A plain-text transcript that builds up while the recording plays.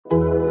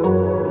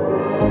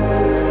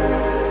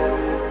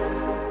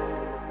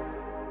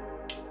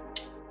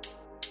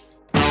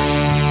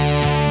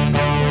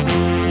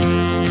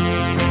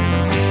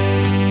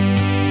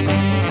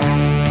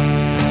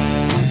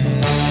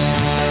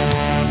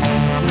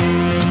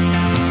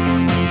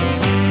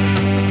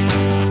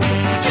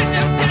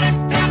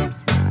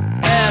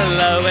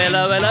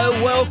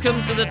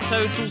welcome to the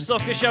Total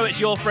Soccer Show. It's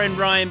your friend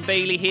Ryan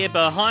Bailey here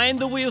behind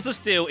the wheels of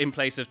steel in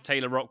place of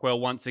Taylor Rockwell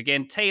once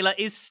again. Taylor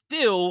is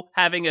still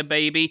having a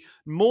baby.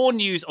 More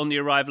news on the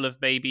arrival of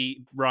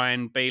baby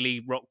Ryan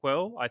Bailey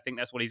Rockwell. I think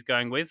that's what he's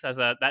going with. As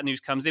that news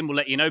comes in, we'll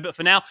let you know. But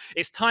for now,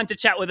 it's time to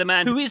chat with a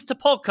man who is to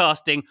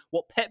podcasting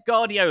what Pep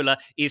Guardiola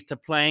is to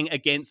playing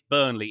against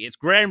Burnley. It's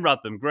Graham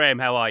Ruthven. Graham,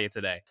 how are you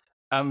today?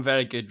 I'm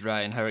very good,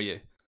 Ryan. How are you?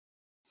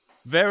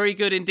 Very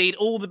good indeed.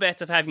 All the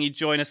better for having you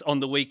join us on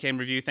the Weekend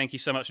Review. Thank you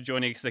so much for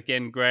joining us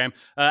again, Graham.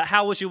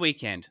 How was your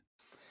weekend?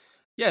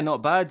 Yeah,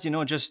 not bad.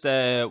 Just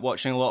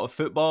watching a lot of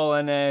football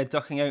and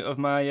ducking out of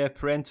my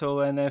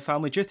parental and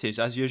family duties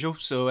as usual.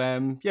 So,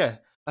 yeah,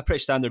 a pretty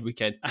standard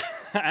weekend.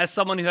 As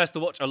someone who has to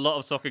watch a lot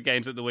of soccer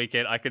games at the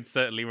weekend, I could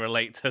certainly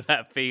relate to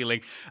that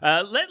feeling.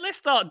 Let's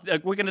start.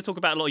 We're going to talk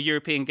about a lot of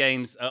European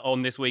games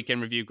on this Weekend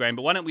Review, Graham.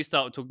 But why don't we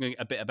start talking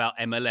a bit about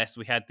MLS?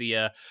 We had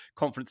the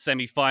conference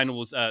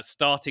semi-finals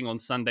starting on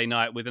Sunday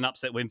night with an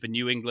upset win for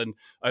New England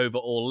over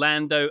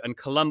Orlando and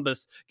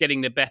Columbus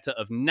getting the better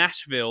of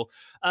Nashville.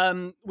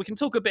 We can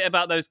talk a bit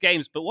about those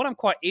games, but what I'm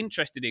quite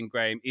interested in,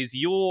 Graham, is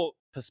your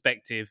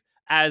perspective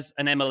as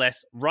an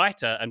MLS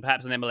writer and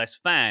perhaps an MLS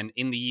fan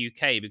in the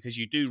UK, because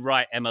you do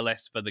write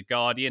MLS for The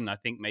Guardian, I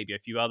think maybe a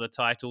few other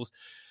titles.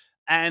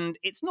 And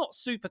it's not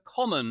super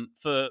common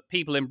for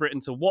people in Britain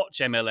to watch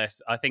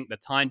MLS. I think the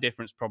time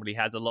difference probably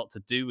has a lot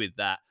to do with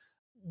that.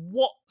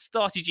 What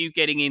started you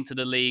getting into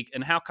the league,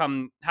 and how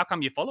come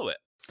you follow it?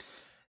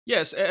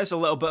 Yes, it is a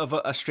little bit of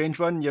a strange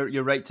one.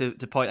 You're right to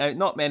point out.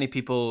 Not many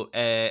people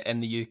in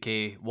the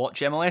UK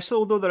watch MLS,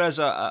 although there is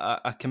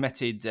a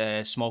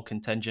committed small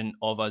contingent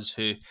of us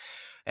who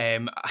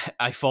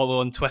I follow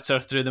on Twitter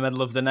through the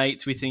middle of the night,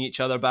 tweeting each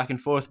other back and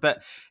forth.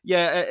 But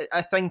yeah,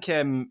 I think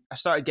I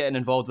started getting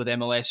involved with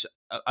MLS.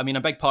 I mean,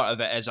 a big part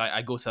of it is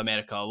I go to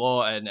America a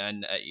lot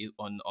and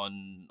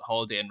on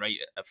holiday and write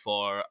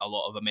for a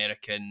lot of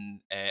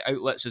American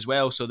outlets as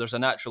well. So there's a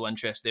natural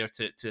interest there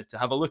to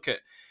have a look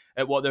at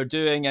what they're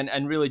doing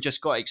and really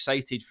just got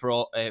excited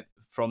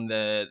from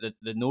the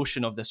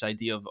notion of this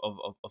idea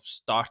of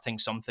starting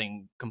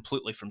something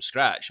completely from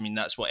scratch. I mean,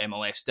 that's what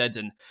MLS did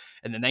in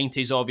the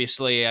 90s,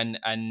 obviously,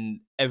 and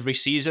every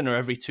season or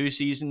every 2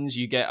 seasons,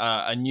 you get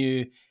a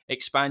new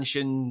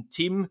expansion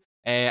team,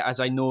 as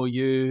I know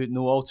you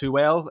know all too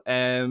well,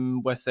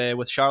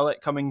 with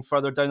Charlotte coming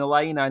further down the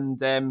line. And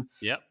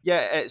Yep.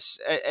 yeah,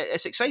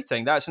 it's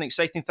exciting. That's an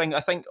exciting thing. I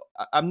think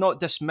I'm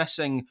not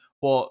dismissing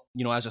what,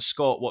 as a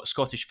Scot, what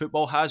Scottish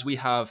football has. We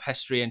have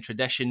history and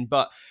tradition,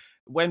 but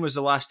when was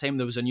the last time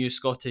there was a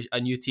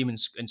new team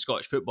in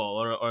Scottish football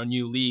or a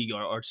new league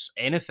or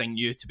anything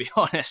new, to be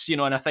honest?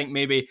 And I think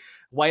maybe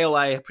while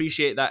I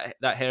appreciate that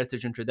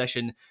heritage and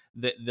tradition,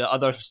 the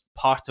other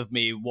part of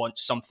me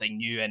wants something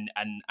new, and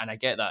I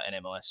get that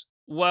in MLS.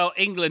 Well,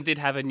 England did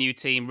have a new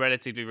team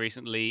relatively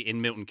recently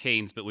in Milton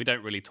Keynes, but we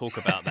don't really talk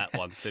about that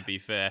one, to be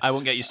fair. I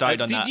won't get you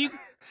started on that.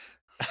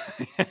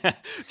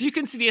 Do you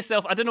consider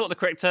yourself, I don't know what the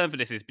correct term for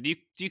this is, but do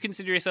you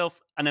consider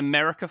yourself an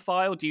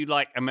Americaphile? Do you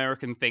like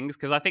American things?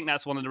 Because I think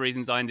that's one of the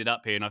reasons I ended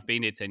up here, and I've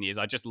been here 10 years.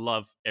 I just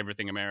love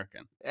everything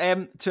American.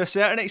 To a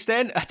certain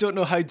extent, I don't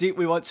know how deep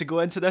we want to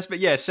go into this, but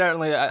yeah,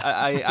 certainly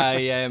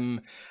I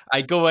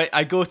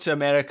go to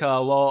America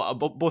a lot,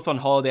 both on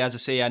holiday, as I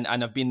say, and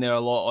I've been there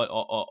a lot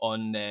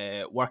on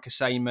work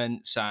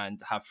assignments and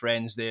have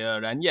friends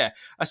there. And yeah,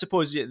 I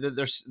suppose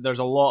there's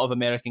a lot of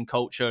American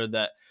culture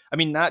that, I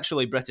mean,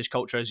 naturally British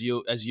culture, as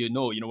you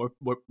know,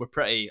 we're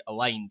pretty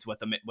aligned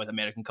with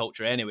American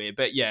culture anyway.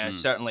 But yeah,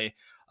 certainly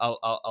a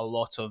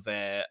lot of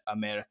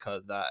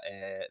America that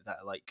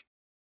I like.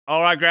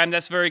 All right, Graham,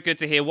 that's very good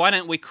to hear. Why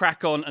don't we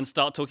crack on and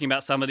start talking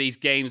about some of these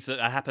games that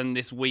happened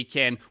this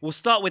weekend? We'll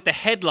start with the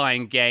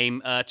headline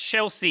game,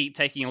 Chelsea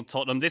taking on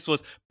Tottenham. This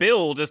was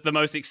billed as the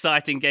most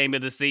exciting game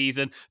of the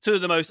season. Two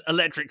of the most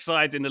electric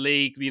sides in the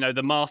league.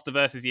 The master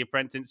versus the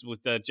apprentice with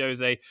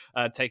Jose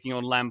taking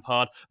on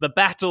Lampard. The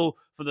battle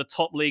for the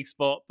top league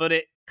spot, but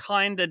it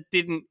kind of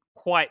didn't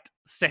quite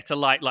set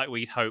alight like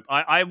we'd hope.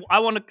 I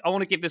want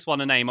to give this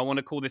one a name. I want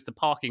to call this the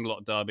parking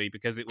lot derby,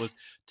 because it was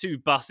 2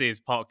 buses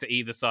parked at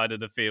either side of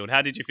the field.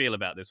 How did you feel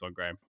about this one,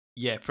 Graham?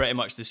 Yeah, pretty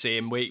much the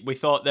same. We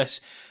thought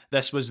this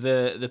was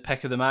the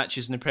pick of the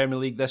matches in the Premier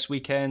League this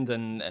weekend,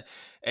 and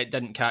it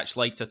didn't catch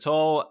light at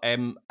all.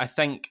 I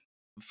think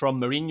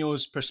from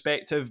Mourinho's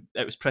perspective,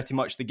 it was pretty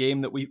much the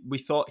game that we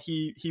thought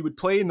he would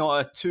play,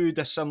 not a too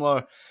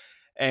dissimilar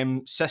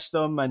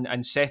system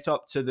and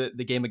setup to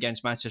the game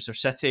against Manchester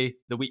City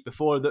the week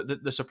before.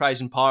 The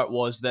surprising part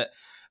was that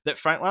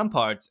Frank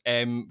Lampard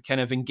kind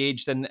of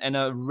engaged in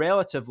a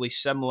relatively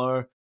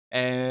similar.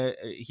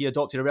 He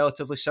adopted a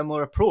relatively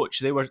similar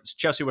approach.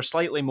 Chelsea were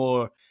slightly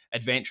more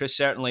adventurous,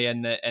 certainly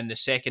in the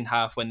second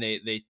half, when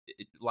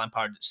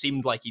Lampard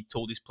seemed like he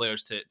told his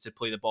players to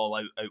play the ball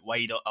out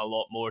wide a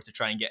lot more to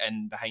try and get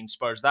in behind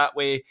Spurs that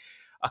way.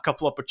 A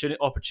couple of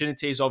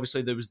opportunities.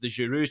 Obviously, there was the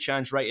Giroud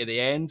chance right at the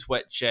end,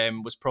 which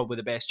was probably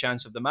the best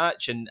chance of the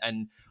match. And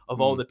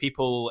of all the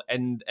people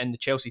in the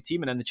Chelsea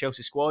team and in the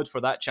Chelsea squad for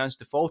that chance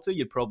to fall to,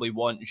 you'd probably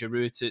want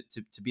Giroud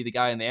to be the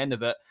guy in the end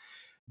of it.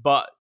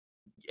 But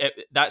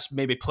that's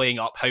maybe playing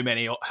up how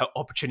many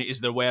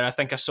opportunities there were. I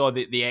think I saw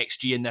the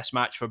XG in this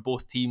match for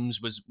both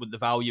teams was, the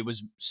value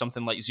was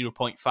something like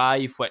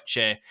 0.5, which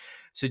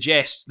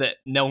suggests that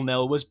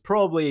 0-0 was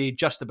probably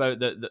just about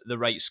the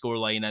right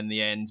scoreline in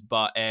the end.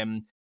 But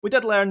we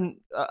did learn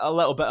a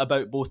little bit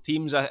about both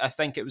teams. I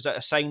think it was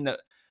a sign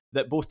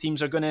that both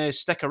teams are going to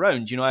stick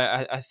around. You know,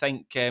 I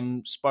think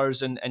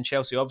Spurs and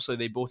Chelsea, obviously,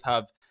 they both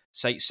have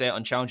sights set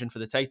on challenging for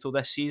the title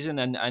this season.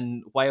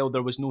 And while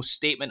there was no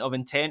statement of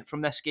intent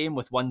from this game,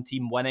 with one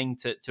team winning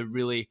to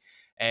really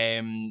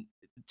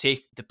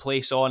take the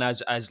place on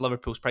as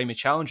Liverpool's primary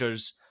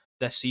challengers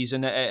this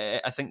season,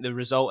 I think the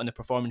result and the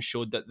performance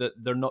showed that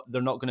they're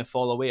not going to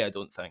fall away. I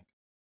don't think.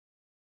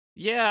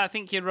 Yeah, I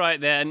think you're right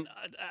there. And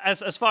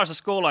as far as the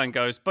scoreline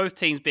goes, both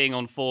teams being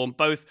on form,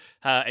 both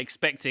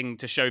expecting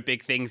to show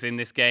big things in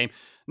this game.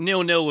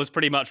 0-0 was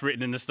pretty much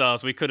written in the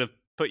stars. We could have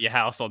put your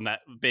house on that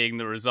being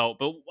the result.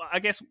 But I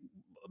guess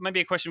maybe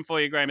a question for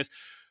you, Graham, is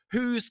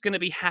who's going to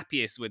be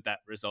happiest with that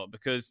result?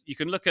 Because you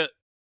can look at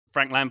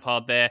Frank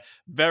Lampard there,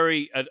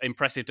 very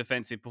impressive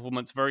defensive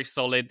performance, very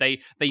solid. They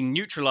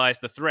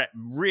neutralised the threat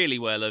really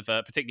well of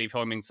particularly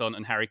Heung-min Son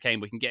and Harry Kane.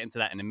 We can get into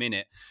that in a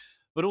minute.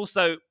 But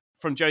also,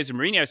 from Jose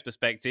Mourinho's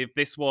perspective,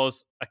 this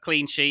was a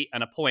clean sheet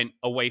and a point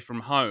away from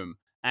home.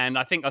 And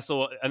I think I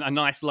saw a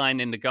nice line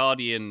in the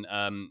Guardian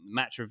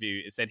match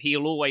review. It said,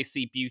 he'll always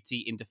see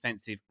beauty in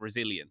defensive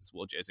resilience,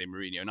 well, Jose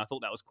Mourinho. And I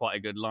thought that was quite a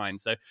good line.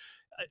 So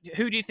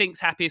who do you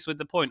think's happiest with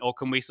the point, or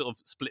can we sort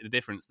of split the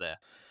difference there?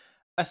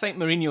 I think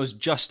Mourinho's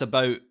just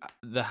about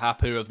the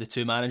happier of the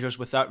two managers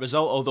with that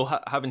result. Although,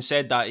 having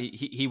said that,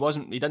 he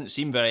wasn't. He didn't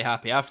seem very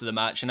happy after the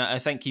match, and I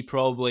think he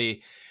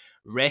probably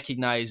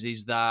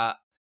recognises that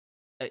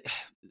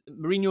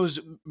Mourinho's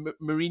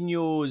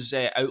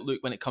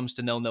outlook when it comes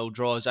to 0-0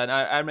 draws, and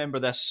I remember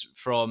this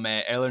from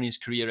earlier in his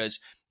career, is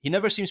he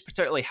never seems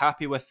particularly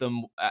happy with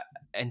them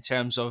in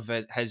terms of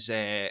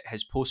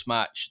his post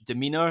match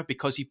demeanour,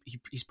 because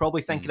he's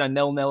probably thinking a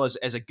 0-0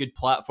 is a good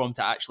platform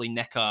to actually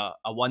nick a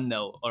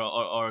 1-0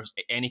 or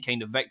any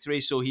kind of victory.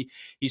 So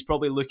he's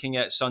probably looking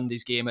at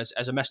Sunday's game as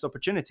a missed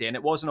opportunity, and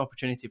it was an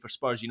opportunity for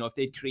Spurs. You know, if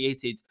they'd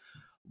created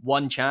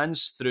one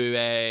chance through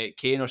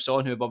Kane or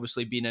Son, who have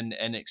obviously been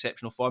in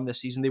exceptional form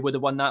this season, they would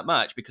have won that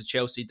match, because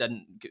Chelsea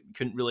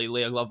couldn't really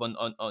lay a glove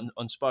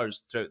on Spurs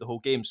throughout the whole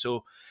game.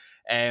 So,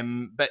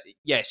 but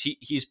yes,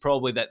 he's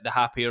probably the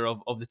happier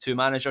of the two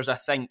managers. I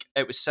think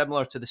it was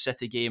similar to the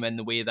City game in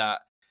the way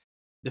that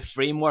the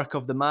framework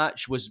of the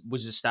match was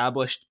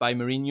established by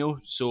Mourinho.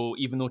 So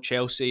even though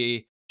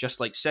Chelsea, just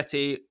like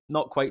City,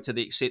 not quite to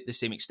the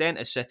same extent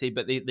as City,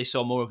 but they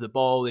saw more of the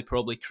ball, they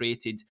probably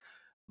created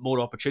more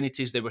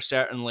opportunities. They were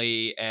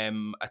certainly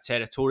a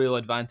territorial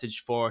advantage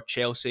for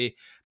Chelsea,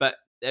 but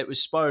it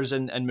was Spurs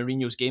and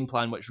Mourinho's game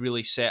plan which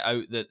really set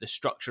out the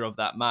structure of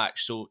that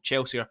match. So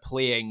Chelsea are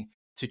playing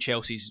to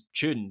Chelsea's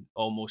tune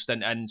almost,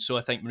 and so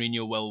I think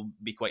Mourinho will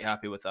be quite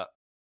happy with that.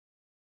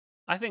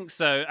 I think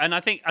so, and I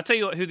think I'll tell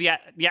you what, who the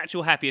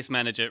actual happiest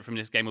manager from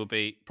this game will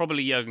be.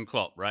 Probably Jurgen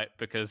Klopp, right?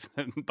 Because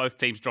both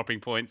teams dropping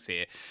points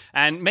here,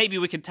 and maybe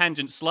we can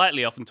tangent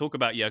slightly off and talk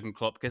about Jurgen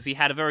Klopp, because he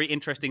had a very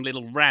interesting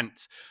little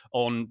rant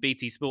on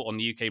BT Sport, on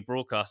the UK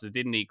broadcaster,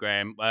 didn't he,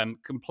 Graham?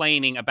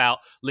 Complaining about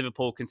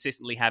Liverpool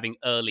consistently having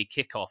early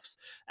kickoffs,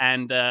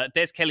 and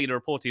Des Kelly, the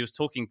reporter he was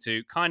talking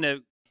to, kind of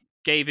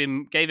gave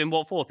him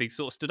what forth. He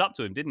sort of stood up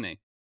to him, didn't he?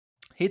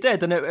 He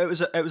did, and it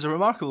was a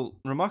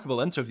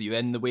remarkable interview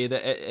in the way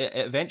that it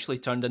eventually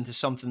turned into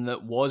something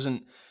that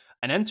wasn't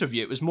an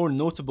interview. It was more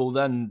notable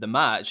than the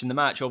match, and the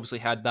match obviously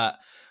had that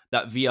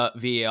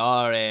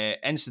VAR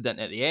incident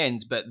at the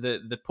end. But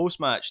the post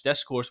match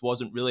discourse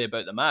wasn't really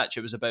about the match.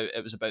 It was about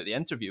the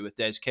interview with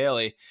Des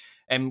Kelly.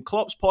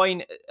 Klopp's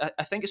point,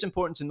 I think it's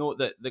important to note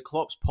that the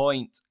Klopp's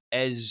point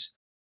is,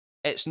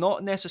 it's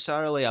not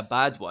necessarily a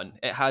bad one.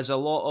 It has a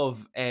lot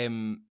of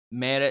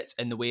merit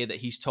in the way that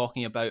he's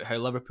talking about how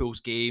Liverpool's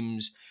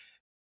games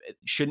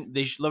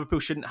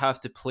Liverpool shouldn't have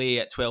to play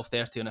at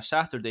 12:30 on a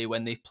Saturday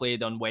when they've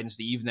played on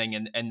Wednesday evening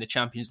in the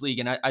Champions League.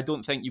 And I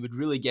don't think you would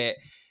really get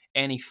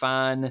any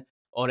fan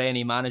or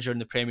any manager in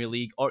the Premier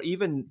League, or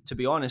even, to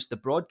be honest, the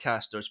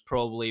broadcasters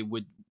probably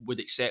would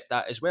accept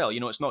that as well.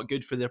 You know, it's not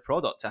good for their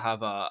product to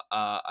have a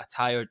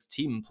tired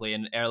team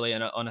playing early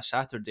on a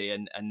Saturday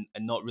and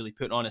not really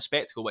putting on a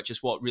spectacle, which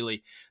is what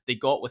really they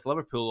got with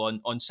Liverpool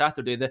on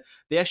Saturday. The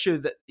issue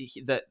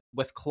that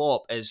with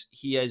Klopp is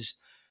he is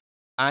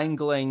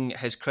angling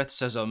his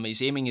criticism,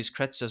 he's aiming his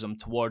criticism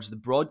towards the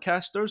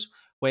broadcasters,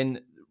 when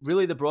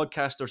really the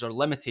broadcasters are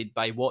limited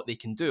by what they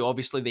can do.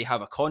 Obviously, they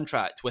have a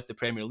contract with the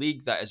Premier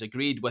League that is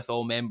agreed with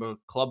all member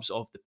clubs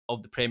of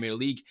the Premier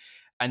League,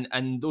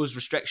 and those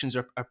restrictions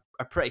are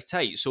pretty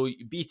tight. So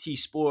BT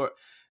Sport,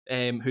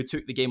 who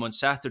took the game on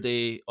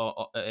Saturday,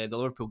 the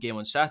Liverpool game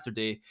on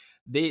Saturday,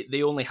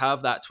 they only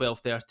have that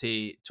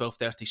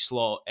 12:30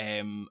 slot.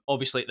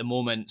 Obviously, at the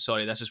moment,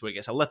 sorry, this is where it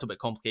gets a little bit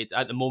complicated.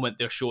 At the moment,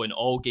 they're showing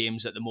all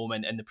games at the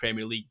moment in the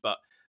Premier League, but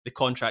the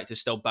contract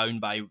is still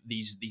bound by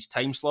these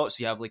time slots.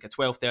 So you have like a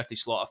 12:30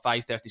 slot, a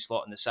 5:30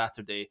 slot on the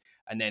Saturday,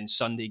 and then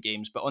Sunday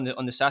games. But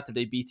on the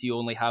Saturday, BT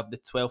only have the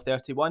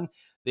 12:31.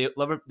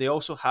 they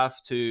also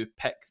have to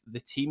pick the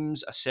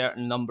teams a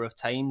certain number of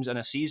times in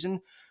a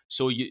season.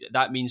 So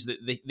that means that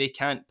they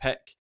can't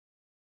pick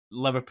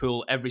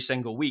Liverpool every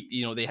single week.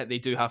 They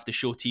do have to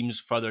show teams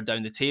further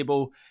down the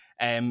table.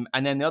 And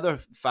then the other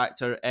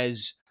factor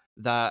is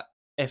that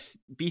if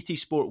BT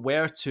Sport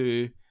were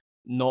to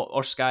not,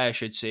 or Sky I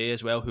should say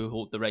as well, who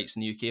hold the rights in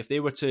the UK, if they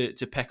were to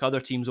pick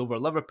other teams over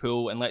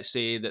Liverpool, and let's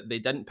say that they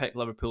didn't pick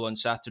Liverpool on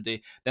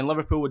Saturday, then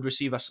Liverpool would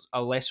receive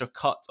a lesser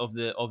cut of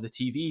the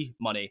TV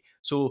money.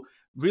 So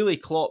really,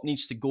 Klopp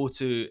needs to go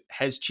to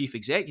his chief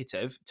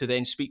executive to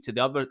then speak to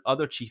the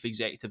other chief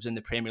executives in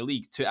the Premier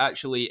League to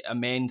actually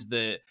amend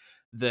the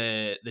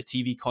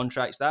TV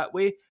contracts that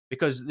way,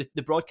 because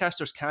the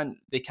broadcasters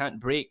can't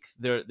break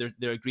their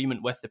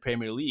agreement with the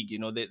Premier League.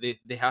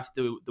 They have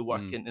to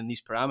work in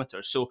these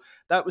parameters. So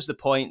that was the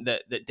point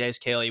that Des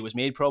Kelly was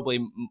made, probably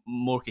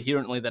more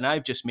coherently than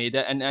I've just made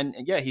it. And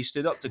yeah, he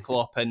stood up to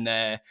Klopp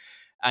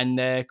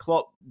and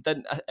Klopp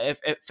didn't.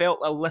 It felt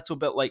a little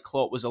bit like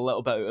Klopp was a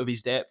little bit out of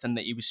his depth, and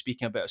that he was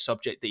speaking about a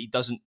subject that he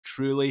doesn't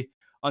truly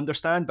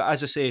understand. But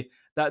as I say,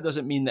 that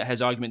doesn't mean that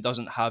his argument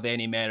doesn't have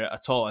any merit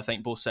at all. I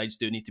think both sides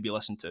do need to be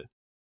listened to.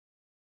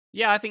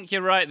 Yeah, I think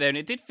you're right there. And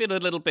it did feel a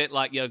little bit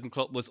like Jurgen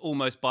Klopp was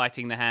almost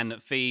biting the hand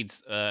that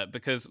feeds,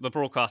 because the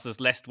broadcasters,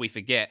 lest we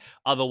forget,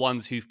 are the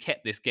ones who've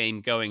kept this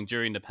game going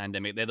during the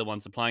pandemic. They're the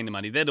ones supplying the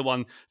money. They're the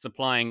one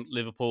supplying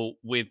Liverpool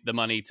with the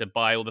money to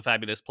buy all the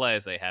fabulous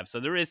players they have.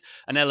 So there is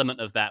an element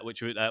of that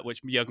which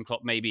Jurgen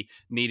Klopp maybe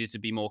needed to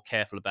be more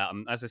careful about.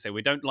 And as I say,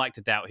 we don't like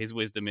to doubt his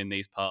wisdom in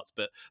these parts,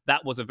 but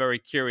that was a very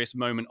curious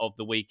moment of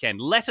the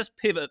weekend. Let us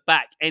pivot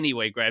back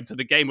anyway, Graham, to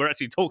the game we're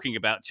actually talking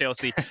about,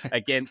 Chelsea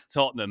against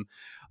Tottenham.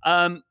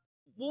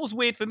 What was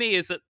weird for me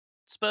is that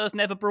Spurs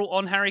never brought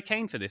on Harry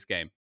Kane for this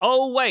game.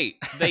 Oh, wait,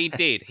 they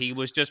did. He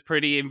was just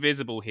pretty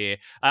invisible here.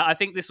 I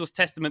think this was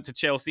testament to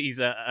Chelsea's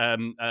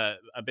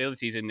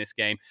abilities in this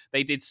game.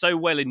 They did so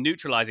well in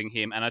neutralising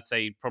him, and I'd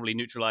say probably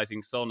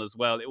neutralising Son as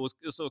well. It was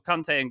sort of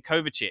Kante and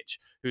Kovacic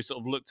who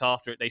sort of looked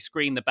after it. They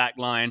screened the back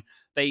line.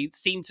 They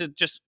seemed to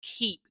just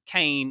keep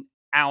Kane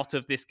out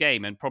of this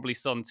game, and probably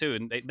Son too.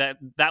 And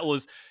that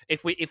was,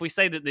 if we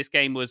say that this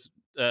game was,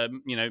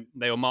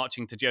 they were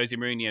marching to Jose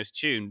Mourinho's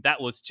tune,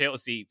 that was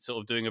Chelsea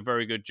sort of doing a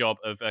very good job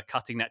of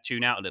cutting that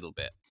tune out a little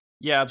bit.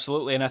 Yeah,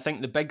 absolutely. And I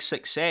think the big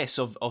success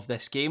of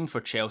this game for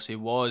Chelsea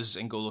was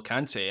N'Golo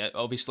Kante.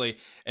 Obviously,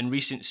 in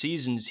recent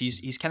seasons,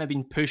 he's kind of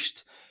been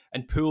pushed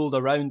and pulled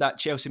around that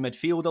Chelsea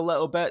midfield a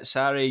little bit.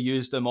 Sarri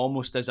used him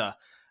almost as an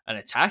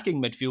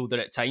attacking midfielder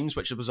at times,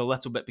 which was a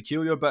little bit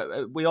peculiar.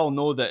 But we all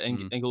know that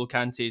N'Golo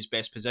Kante's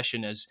best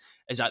position is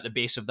at the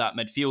base of that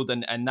midfield,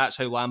 and that's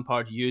how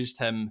Lampard used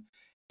him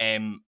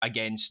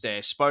against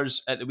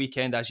Spurs at the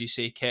weekend. As you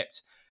say,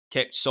 kept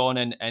Son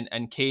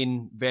and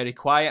Kane very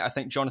quiet. I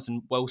think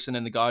Jonathan Wilson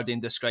in The Guardian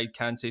described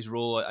Kante's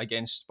role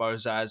against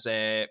Spurs as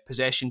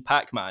possession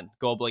Pac-Man,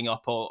 gobbling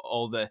up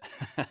all the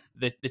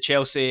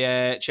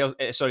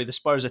the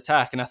Spurs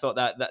attack. And I thought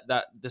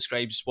that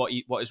describes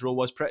what his role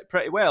was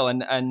pretty well.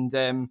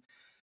 And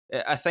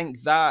I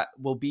think that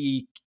will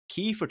be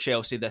key for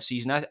Chelsea this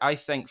season. I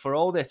think for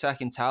all the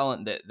attacking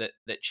talent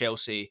that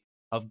Chelsea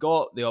have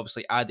got, they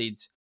obviously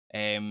added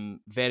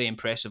very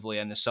impressively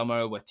in the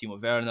summer with Timo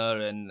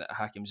Werner and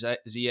Hakim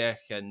Ziyech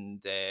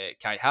and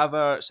Kai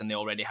Havertz, and they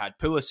already had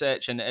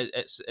Pulisic, and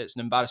it's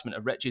an embarrassment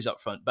of riches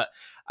up front. But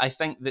I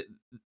think that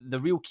the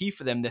real key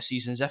for them this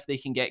season is if they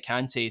can get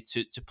Kante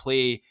to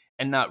play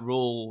in that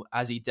role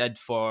as he did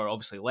for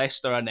obviously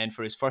Leicester and then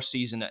for his first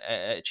season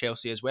at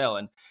Chelsea as well.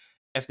 And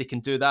if they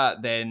can do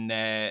that,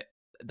 then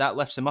that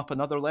lifts them up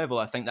another level.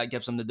 I think that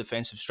gives them the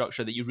defensive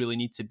structure that you really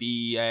need to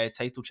be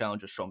title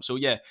challengers from. So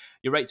yeah,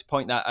 you're right to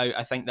point that out.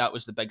 I think that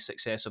was the big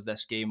success of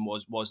this game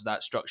was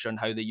that structure and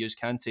how they used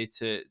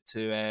Kante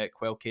to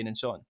quell Kane and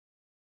Son.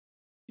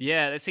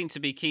 Yeah, that seemed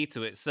to be key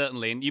to it,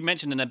 certainly. And you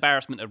mentioned an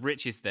embarrassment of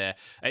riches there.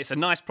 It's a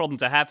nice problem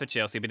to have for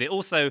Chelsea, but it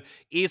also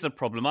is a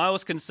problem. I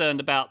was concerned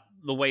about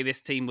the way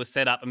this team was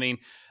set up. I mean,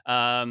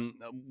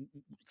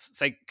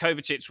 say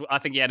Kovacic, I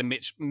think he had a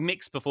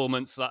mixed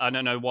performance. I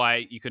don't know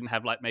why you couldn't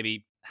have like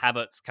maybe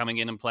Havertz coming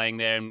in and playing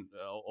there, and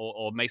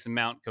or Mason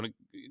Mount kind of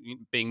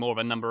being more of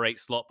a number 8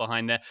 slot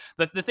behind there.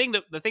 The thing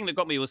that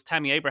got me was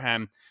Tammy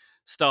Abraham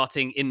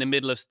starting in the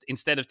middle of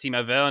instead of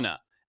Timo Werner.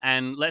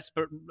 And let's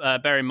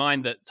bear in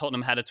mind that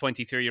Tottenham had a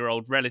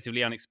 23-year-old,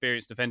 relatively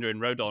unexperienced defender in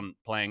Rodon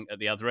playing at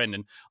the other end.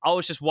 And I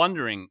was just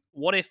wondering,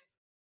 what if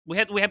we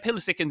had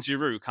Pulisic and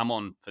Giroud come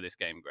on for this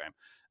game, Graham,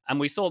 and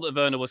we saw that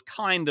Werner was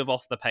kind of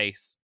off the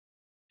pace.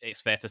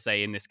 It's fair to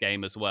say in this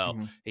game as well.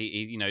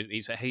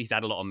 Mm-hmm. He's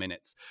had a lot of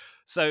minutes.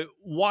 So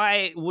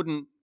why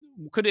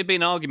could it be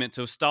an argument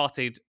to have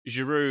started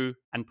Giroud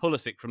and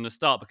Pulisic from the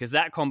start, because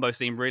that combo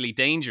seemed really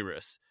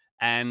dangerous?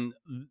 And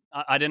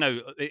I don't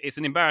know, it's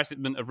an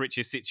embarrassment of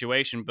riches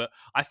situation, but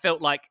I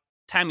felt like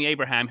Tammy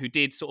Abraham, who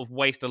did sort of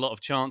waste a lot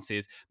of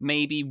chances,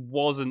 maybe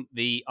wasn't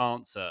the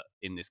answer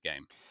in this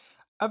game.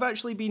 I've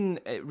actually been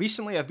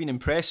recently. I've been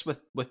impressed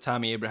with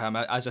Tammy Abraham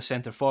as a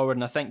centre forward,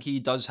 and I think he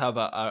does have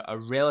a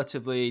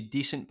relatively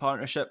decent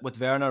partnership with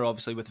Werner.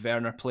 Obviously, with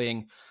Werner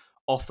playing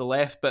off the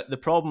left, but the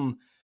problem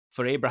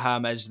for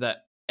Abraham is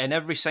that in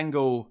every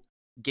single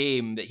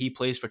game that he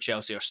plays for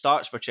Chelsea, or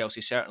starts for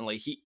Chelsea certainly,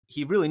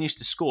 he really needs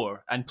to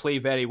score and play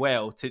very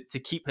well to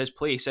keep his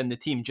place in the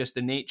team, just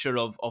the nature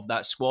of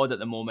that squad at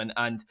the moment.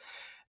 And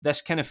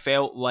this kind of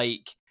felt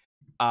like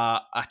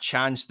a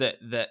chance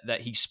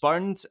that he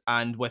spurned,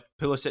 and with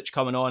Pulisic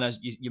coming on, as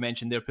you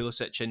mentioned there,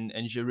 Pulisic and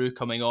Giroud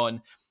coming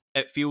on,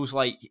 it feels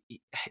like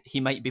he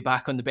might be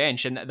back on the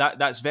bench, and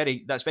that's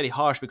very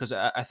harsh, because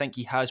I think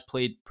he has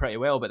played pretty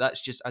well, but that's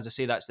just, as I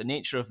say, that's the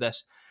nature of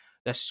this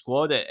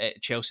squad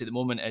at Chelsea at the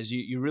moment. Is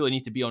you really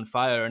need to be on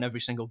fire in every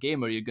single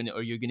game, or you're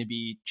gonna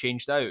be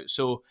changed out.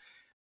 So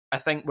I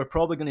think we're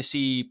probably going to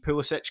see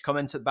Pulisic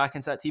come back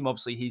into that team.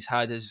 Obviously, he's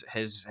had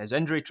his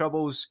injury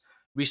troubles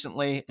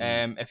recently.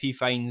 If he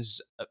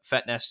finds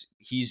fitness,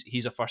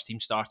 he's a first team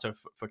starter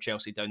for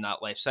Chelsea down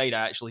that left side.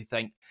 I actually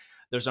think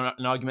there's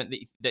an argument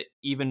that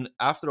even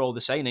after all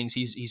the signings,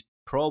 he's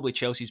probably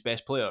Chelsea's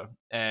best player.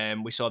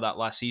 We saw that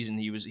last season.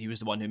 He was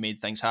the one who made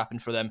things happen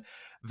for them.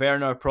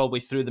 Werner probably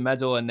through the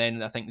middle, and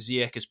then I think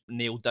Ziyech has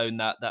nailed down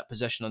that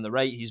position on the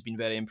right. He's been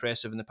very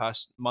impressive in the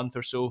past month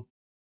or so.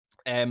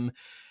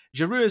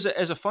 Giroud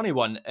is a funny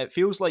one. It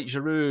feels like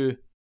Giroud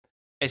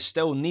is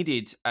still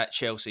needed at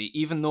Chelsea,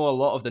 even though a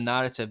lot of the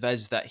narrative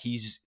is that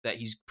he's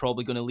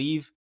probably going to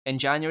leave in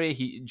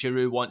January.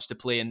 Giroud wants to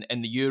play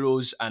in the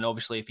Euros, and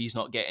obviously, if he's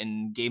not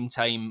getting game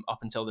time up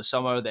until the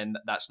summer, then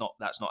that's not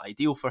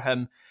ideal for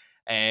him.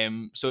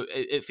 So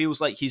it feels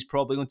like he's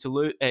probably going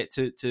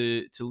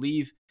to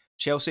leave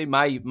Chelsea.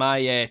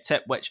 My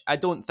tip, which I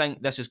don't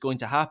think this is going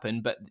to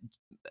happen, but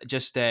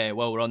just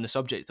while we're on the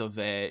subject of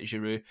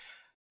Giroud,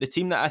 the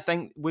team that I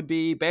think would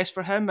be best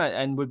for him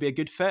and would be a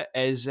good fit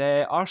is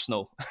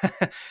Arsenal.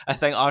 I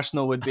think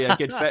Arsenal would be a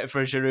good fit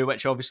for Giroud,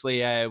 which obviously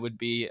would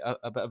be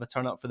a bit of a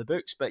turn up for the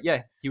books. But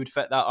yeah, he would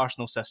fit that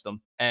Arsenal system.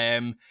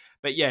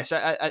 But yes,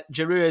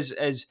 Giroud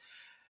is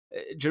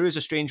Giroud's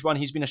a strange one.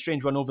 He's been a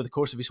strange one over the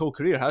course of his whole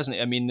career, hasn't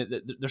he? I mean,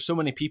 there's so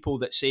many people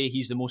that say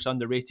he's the most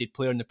underrated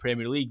player in the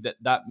Premier League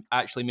that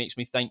actually makes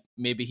me think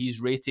maybe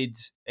he's rated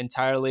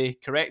entirely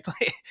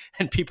correctly,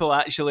 and people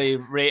actually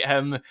rate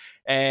him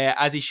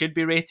as he should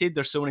be rated.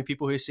 There's so many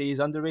people who say he's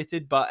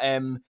underrated, but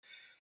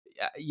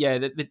yeah,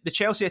 the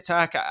Chelsea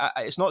attack.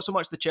 It's not so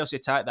much the Chelsea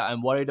attack that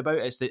I'm worried about.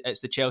 It's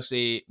the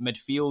Chelsea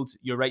midfield.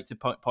 You're right to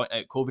point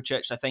out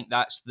Kovacic. I think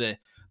that's the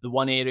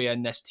one area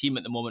in this team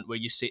at the moment where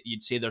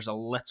you'd say there's a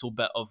little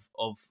bit of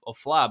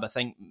flab. I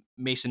think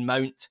Mason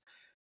Mount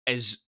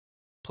is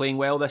playing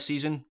well this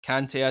season.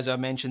 Kante, as I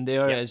mentioned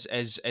there, is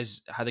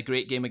had a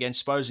great game against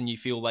Spurs, and you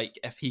feel like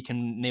if he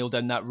can nail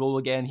down that role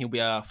again, he'll be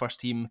a first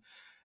team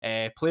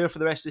player for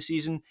the rest of the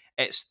season.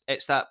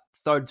 It's that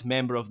third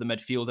member of the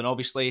midfield, and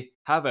obviously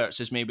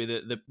Havertz is maybe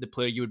the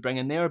player you would bring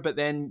in there. But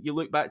then you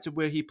look back to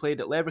where he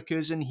played at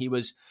Leverkusen, he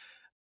was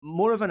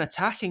more of an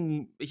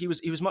attacking. He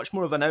was much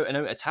more of an out and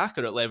out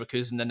attacker at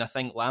Leverkusen than I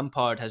think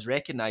Lampard has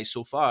recognised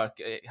so far.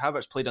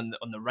 Havertz played on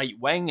the right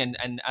wing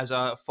and as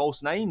a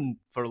false nine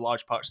for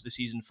large parts of the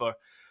season for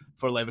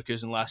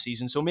Leverkusen last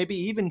season. So maybe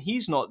even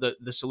he's not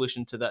the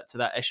solution to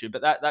that issue.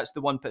 But that's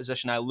the one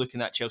position I look in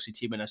that Chelsea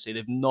team and I say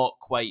they've not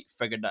quite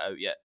figured that out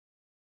yet.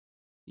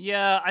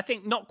 Yeah, I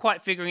think not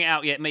quite figuring it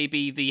out yet may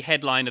be the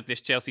headline of this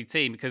Chelsea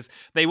team, because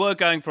they were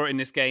going for it in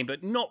this game,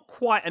 but not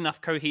quite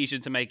enough cohesion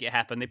to make it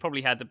happen. They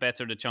probably had the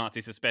better of the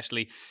chances,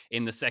 especially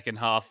in the second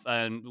half,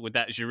 with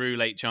that Giroud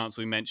late chance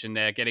we mentioned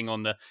there, getting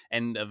on the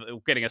end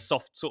of getting a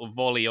soft sort of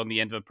volley on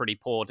the end of a pretty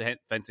poor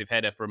defensive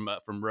header from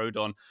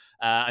Rodon,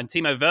 and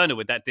Timo Werner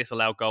with that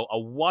disallowed goal, a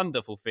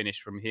wonderful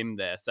finish from him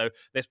there. So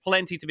there's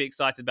plenty to be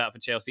excited about for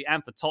Chelsea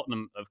and for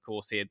Tottenham, of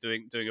course, here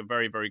doing a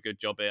very, very good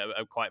job,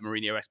 a quite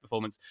Mourinho-esque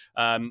performance.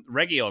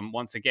 Reguilon,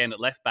 once again, at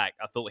left back,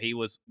 I thought he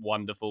was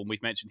wonderful.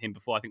 We've mentioned him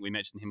before. I think we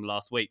mentioned him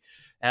last week.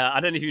 I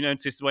don't know if you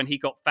noticed when he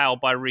got fouled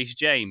by Reece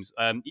James,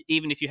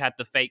 even if you had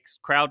the fake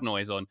crowd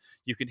noise on,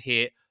 you could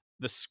hear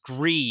the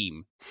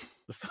scream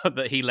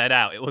that he let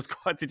out. It was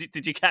quite.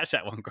 Did you catch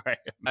that one, Graham?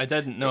 I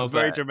didn't know. It was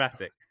very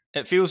dramatic.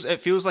 It feels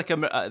like a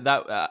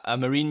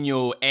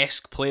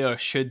Mourinho-esque player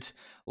should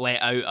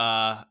let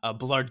out a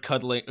blood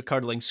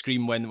curdling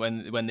scream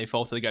when they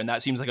fall to the ground.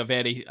 That seems like a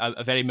very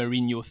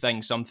Mourinho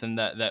thing, something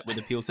that would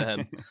appeal to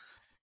him.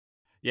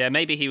 Yeah,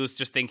 maybe he was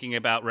just thinking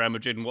about Real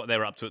Madrid and what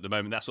they're up to at the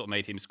moment. That's what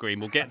made him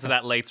scream. We'll get to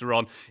that later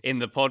on in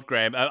the pod,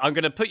 Graham. I'm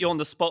going to put you on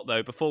the spot,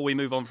 though, before we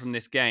move on from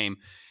this game.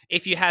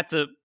 If you had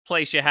to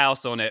place your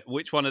house on it,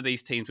 which one of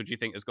these teams would you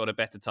think has got a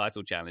better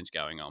title challenge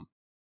going on?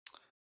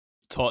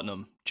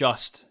 Tottenham.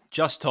 Just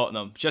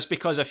Tottenham. Just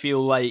because I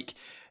feel like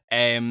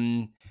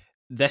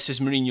this is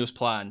Mourinho's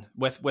plan.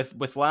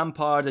 With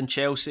Lampard and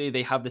Chelsea,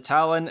 they have the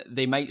talent.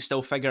 They might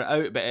still figure it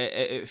out, but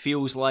it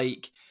feels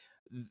like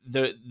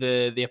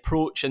the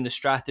approach and the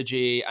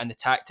strategy and the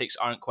tactics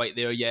aren't quite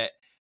there yet.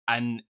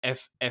 And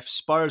if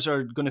Spurs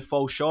are going to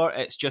fall short,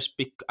 it's just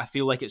I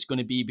feel like it's going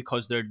to be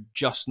because they're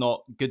just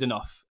not good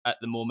enough at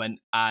the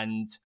moment.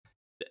 And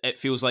it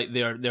feels like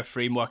their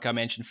framework, I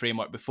mentioned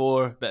framework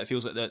before, but it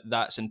feels like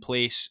that's in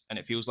place, and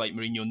it feels like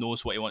Mourinho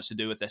knows what he wants to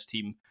do with this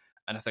team,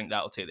 and I think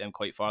that'll take them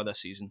quite far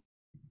this season.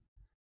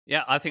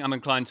 Yeah, I think I'm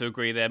inclined to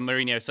agree there.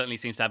 Mourinho certainly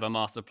seems to have a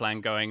master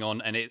plan going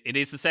on, and it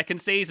is the second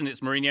season. It's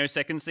Mourinho's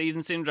second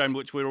season syndrome,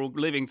 which we're all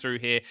living through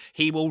here.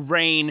 He will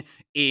reign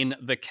in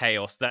the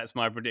chaos. That's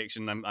my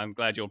prediction. I'm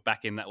glad you're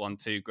back in that one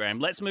too, Graham.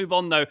 Let's move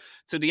on, though,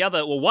 to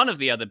one of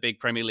the other big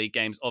Premier League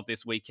games of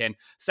this weekend.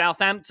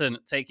 Southampton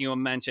taking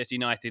on Manchester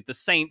United, the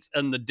Saints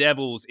and the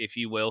Devils, if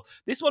you will.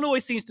 This one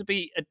always seems to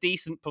be a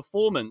decent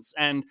performance,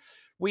 and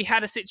we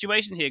had a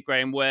situation here,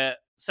 Graham, where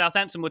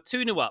Southampton were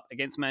 2-0 up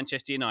against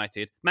Manchester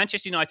United.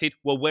 Manchester United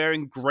were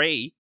wearing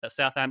grey at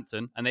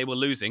Southampton and they were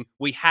losing.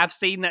 We have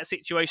seen that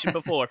situation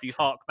before if you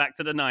hark back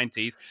to the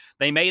 90s.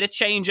 They made a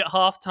change at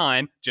half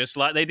time, just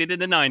like they did in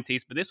the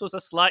 90s, but this was a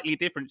slightly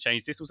different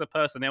change. This was a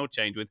personnel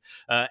change with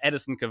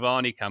Edison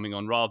Cavani coming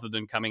on rather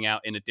than coming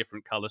out in a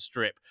different colour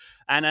strip.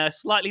 And a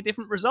slightly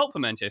different result for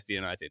Manchester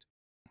United.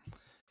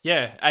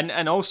 Yeah,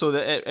 and also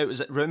that it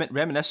was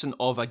reminiscent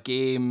of a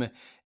game.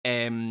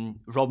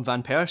 Rob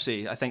van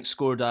Persie, I think,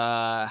 scored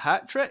a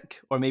hat trick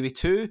or maybe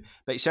two,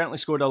 but he certainly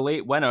scored a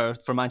late winner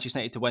for Manchester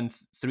United to win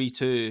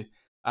 3-2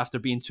 after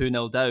being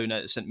 2-0 down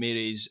at St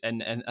Mary's,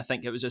 and I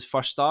think it was his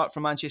first start for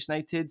Manchester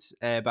United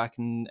back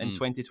in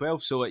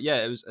 2012. So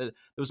yeah, it was there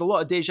was a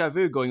lot of deja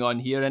vu going on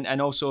here,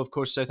 and also of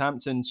course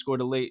Southampton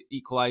scored a late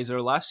equaliser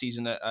last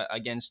season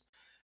against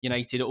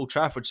United at Old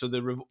Trafford, so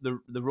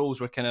the roles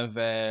were kind of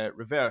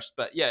reversed.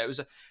 But yeah,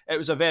 it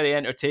was a very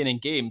entertaining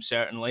game,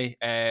 certainly.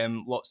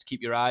 Lots to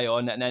keep your eye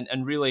on,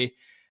 and really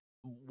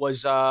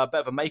was a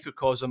bit of a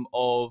microcosm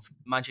of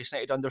Manchester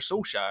United under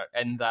Solskjaer,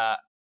 in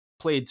that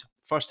played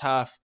first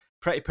half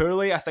pretty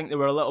poorly. I think they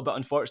were a little bit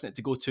unfortunate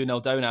to go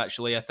 2-0 down,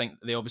 actually. I think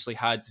they obviously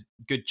had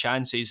good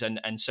chances, and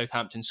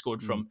Southampton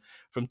scored from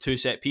two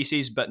set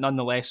pieces, but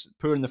nonetheless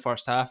poor in the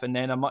first half, and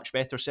then a much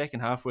better second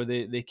half where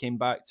they came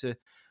back to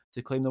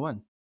claim the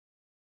win.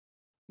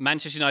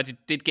 Manchester United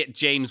did get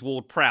James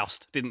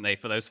Ward-Prowse, didn't they,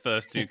 for those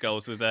first two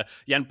goals, with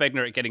Jan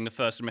Bednarek getting the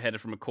first from a header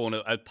from a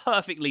corner, a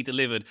perfectly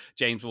delivered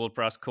James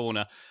Ward-Prowse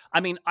corner. I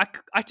mean,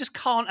 I just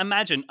can't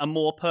imagine a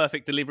more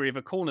perfect delivery of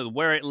a corner,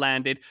 where it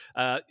landed.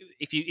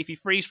 If you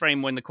freeze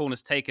frame when the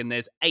corner's taken,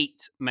 there's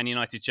 8 Man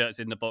United shirts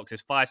in the box,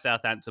 there's 5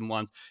 Southampton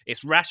ones.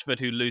 It's Rashford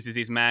who loses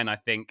his man, I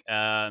think,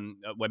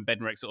 when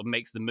Bednarek sort of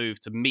makes the move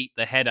to meet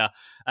the header.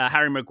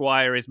 Harry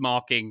Maguire is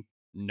marking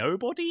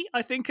nobody,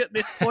 I think, at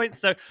this point.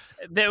 So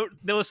there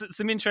was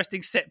some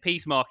interesting set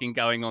piece marking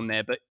going on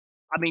there. But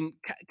I mean,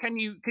 can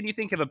you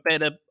think of a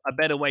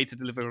better way to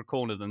deliver a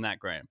corner than that,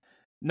 Graham?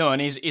 No,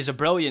 and he's a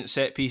brilliant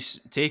set piece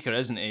taker,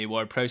 isn't he,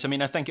 Ward-Prowse? I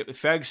mean, I think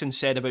Ferguson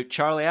said about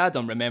Charlie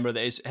Adam. Remember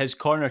that his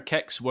corner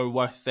kicks were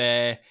worth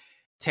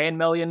 £10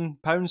 million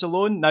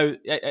alone. Now,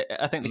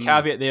 I think the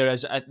caveat there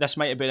is this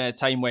might have been at a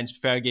time when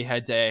Fergie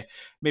had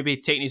maybe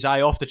taken his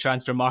eye off the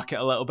transfer market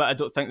a little bit. I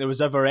don't think there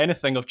was ever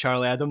anything of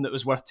Charlie Adam that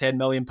was worth £10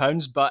 million.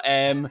 But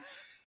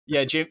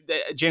yeah,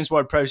 James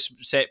Ward-Prowse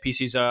set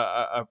pieces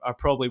are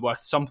probably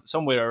worth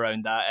somewhere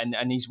around that,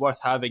 and he's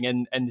worth having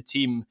in the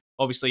team.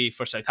 Obviously,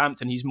 for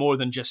Southampton, he's more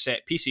than just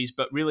set pieces,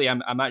 but really,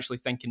 I'm actually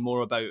thinking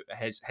more about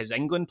his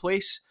England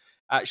place.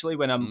 Actually,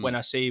 when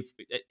I say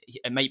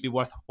it might be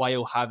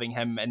worthwhile having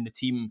him in the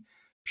team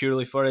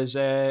purely for his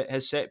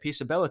set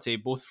piece ability,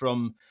 both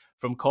from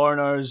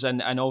corners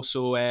and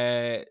also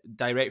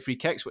direct free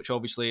kicks, which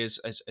obviously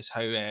is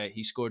how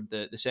he scored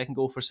the second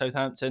goal for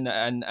Southampton,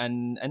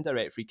 and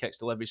indirect free kicks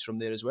deliveries from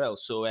there as well.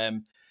 So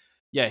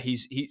yeah,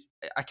 he's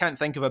I can't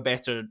think of a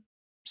better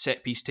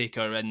set piece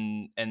taker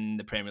in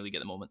the Premier League at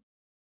the moment.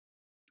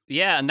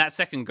 Yeah, and that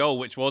second goal,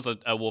 which was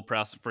a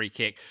Ward-Prowse free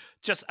kick,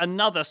 just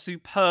another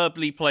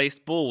superbly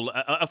placed ball.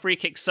 A free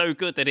kick so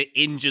good that it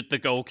injured the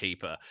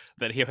goalkeeper,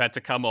 that he had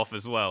to come off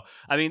as well.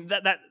 I mean,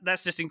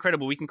 that's just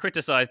incredible. We can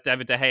criticise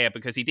David De Gea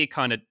because he did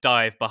kind of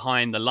dive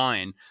behind the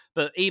line,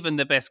 but even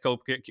the best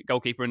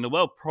goalkeeper in the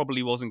world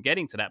probably wasn't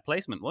getting to that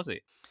placement, was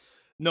it?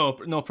 No,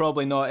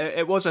 probably not.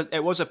 It was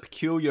a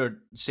peculiar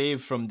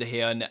save from De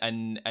Gea,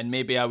 and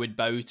maybe I would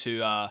bow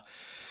to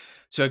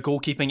a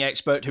goalkeeping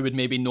expert who would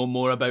maybe know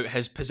more about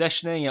his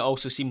positioning. It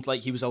also seemed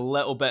like he was a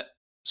little bit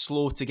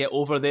slow to get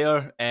over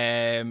there,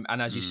 and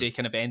as you say,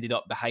 kind of ended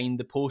up behind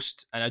the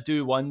post. And I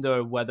do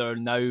wonder whether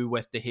now,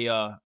 with De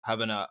Gea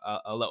having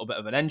a little bit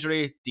of an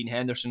injury, Dean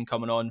Henderson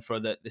coming on for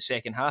the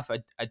second half,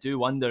 I do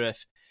wonder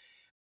if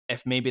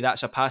maybe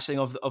that's a passing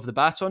of the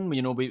baton.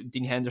 You know,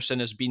 Dean Henderson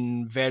has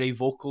been very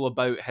vocal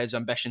about his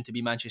ambition to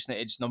be Manchester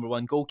United's number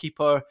one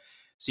goalkeeper.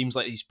 Seems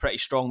like he's pretty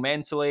strong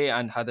mentally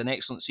and had an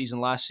excellent season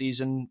last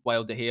season,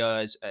 while De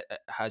Gea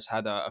has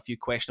had a few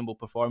questionable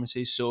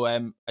performances. So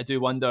I do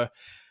wonder,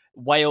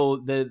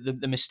 while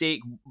the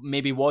mistake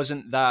maybe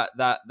wasn't that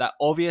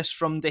obvious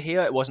from De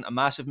Gea, it wasn't a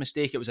massive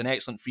mistake. It was an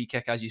excellent free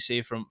kick, as you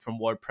say, from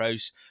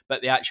Ward-Prowse.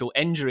 But the actual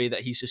injury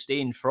that he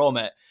sustained from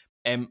it,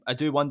 I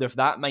do wonder if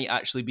that might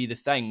actually be the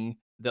thing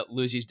that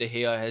loses De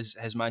Gea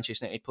his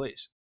Manchester United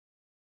place.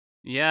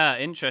 Yeah,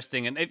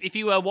 interesting. And if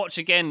you watch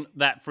again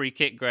that free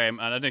kick, Graham,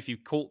 and I don't know if you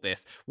caught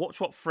this, watch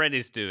what Fred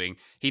is doing.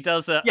 He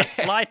does a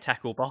slide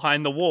tackle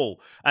behind the wall.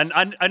 And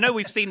I know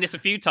we've seen this a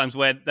few times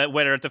where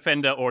a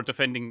defender or a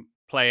defending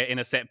player in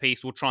a set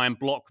piece will try and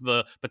block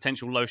the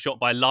potential low shot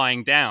by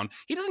lying down.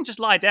 He doesn't just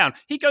lie down;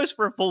 he goes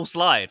for a full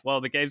slide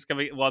while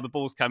the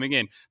ball's coming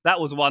in.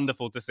 That was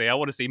wonderful to see. I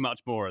want to see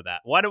much more of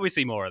that. Why don't we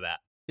see more of that?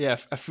 Yeah,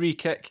 a free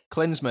kick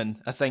Klinsmann.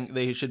 I think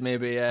they should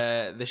maybe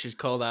they should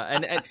call that.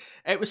 And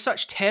it was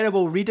such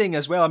terrible reading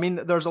as well. I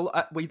mean, there's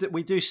we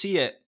do see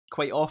it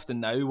quite often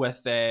now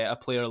with a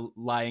player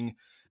lying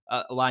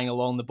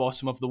along the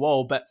bottom of the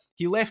wall, but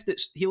he left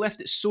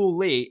it so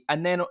late,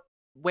 and then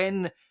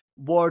when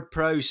Ward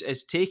Prowse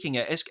is taking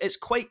it, it's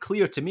quite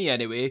clear to me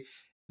anyway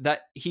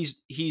that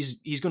he's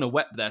going to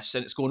whip this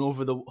and it's going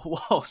over the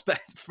walls. But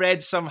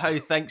Fred somehow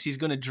thinks he's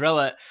going to drill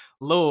it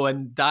low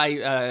and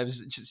die. It was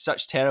just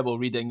such terrible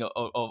reading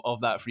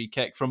of that free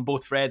kick from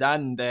both Fred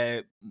and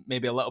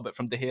maybe a little bit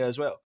from De Gea as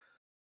well.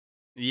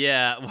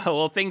 Yeah,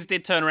 well, things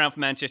did turn around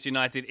for Manchester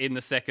United in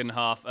the second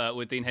half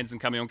with Dean Henderson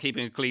coming on,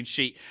 keeping a clean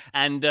sheet,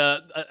 and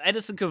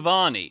Edinson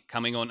Cavani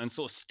coming on and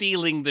sort of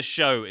stealing the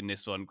show in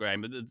this one,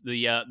 Graham.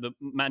 The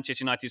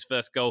Manchester United's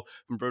first goal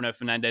from Bruno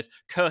Fernandes,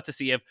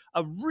 courtesy of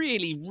a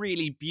really,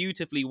 really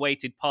beautifully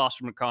weighted pass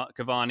from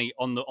Cavani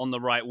on the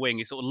right wing.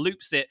 He sort of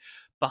loops it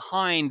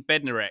behind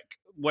Bednarek.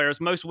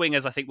 Whereas most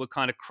wingers, I think, would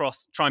kind of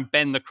try and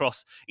bend the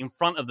cross in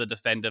front of the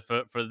defender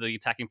for the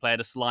attacking player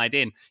to slide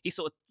in. He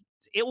sort of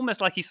it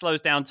almost like he slows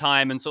down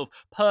time and sort of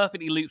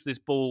perfectly loops this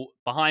ball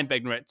behind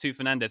Bednarek to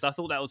Fernandes. I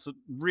thought that was a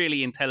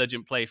really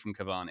intelligent play from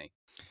Cavani.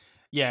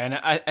 Yeah, and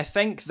I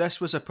think this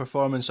was a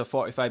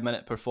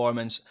 45-minute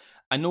performance.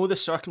 I know the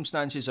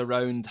circumstances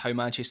around how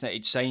Manchester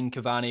United signed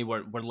Cavani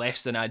were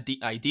less than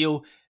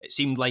ideal. It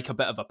seemed like a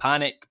bit of a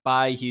panic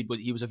buy. He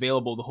was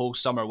available the whole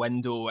summer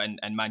window, and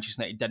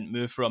Manchester United didn't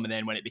move for him. And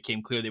then when it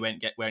became clear they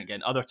weren't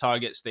getting other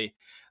targets, they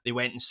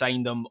went and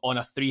signed him on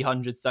a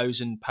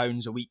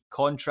 £300,000 a week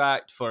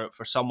contract for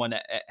someone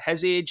at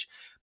his age.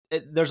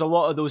 There's a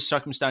lot of those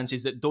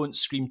circumstances that don't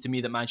scream to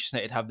me that Manchester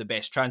United have the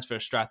best transfer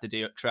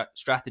strategy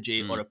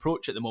or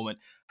approach at the moment.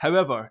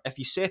 However, if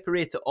you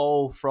separate it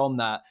all from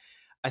that,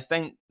 I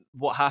think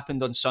what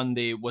happened on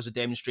Sunday was a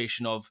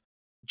demonstration of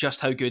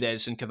just how good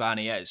Edinson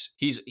Cavani is.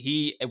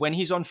 When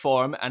he's on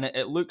form, and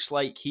it looks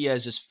like he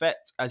is as fit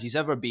as he's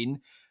ever been.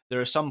 There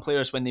are some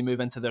players when they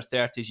move into their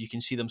 30s, you can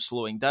see them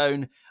slowing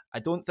down. I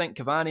don't think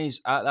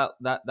Cavani's at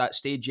that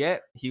stage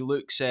yet. He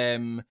looks, I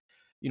don't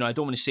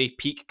want to say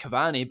peak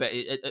Cavani, but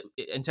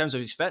in terms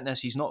of his fitness,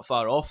 he's not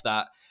far off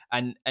that.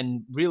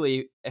 And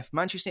really, if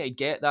Manchester United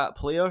get that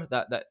player,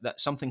 that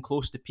something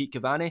close to peak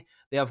Cavani,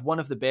 they have one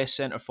of the best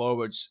centre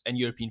forwards in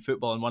European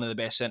football and one of the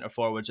best centre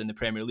forwards in the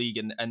Premier League.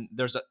 And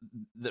there's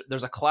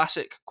a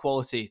classic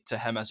quality to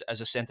him as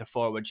a centre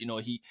forward.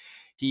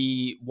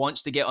 He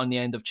wants to get on the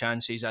end of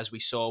chances, as we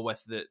saw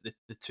with the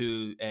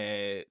two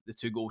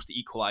goals to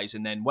equalise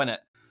and then win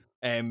it.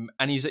 And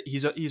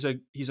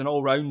he's an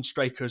all round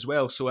striker as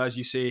well. So as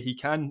you say, he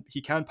can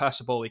pass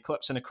the ball. He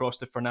clips in across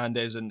to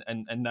Fernandes,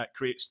 and that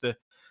creates the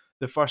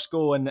first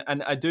goal.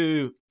 And I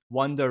do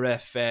wonder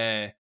if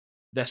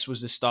this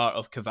was the start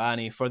of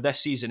Cavani for this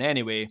season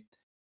anyway,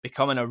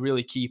 becoming a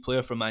really key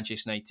player for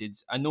Manchester United.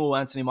 I know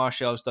Anthony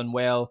Martial's done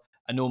well.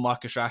 I know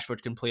Marcus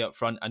Rashford can play up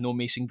front. I know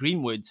Mason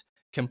Greenwood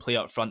can play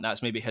up front.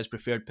 That's maybe his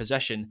preferred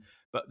position.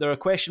 But there are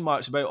question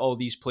marks about all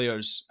these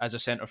players as a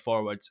centre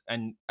forward.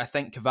 And I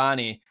think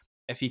Cavani,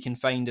 if he can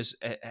find his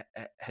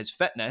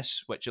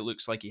fitness, which it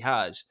looks like he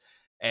has,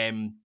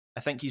 I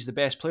think he's the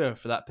best player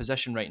for that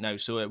position right now.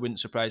 So it wouldn't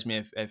surprise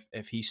me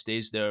if he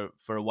stays there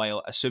for a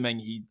while, assuming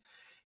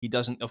he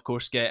doesn't, of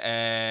course,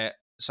 get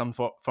some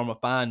form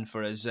of ban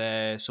for his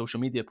social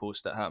media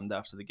post that happened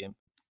after the game.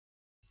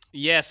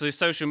 Yeah, so his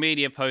social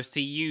media posts,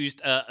 he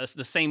used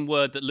the same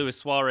word that Luis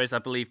Suarez, I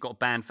believe, got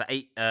banned for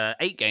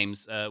eight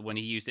games when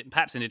he used it,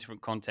 perhaps in a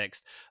different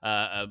context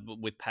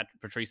with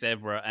Patrice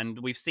Evra. And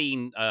we've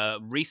seen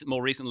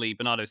more recently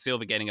Bernardo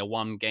Silva getting a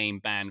 1-game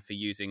ban for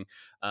using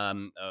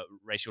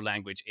racial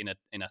language in a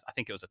I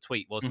think it was a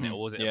tweet, wasn't it, or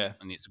was it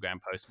an Instagram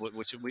post,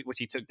 which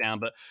he took down?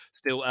 But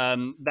still,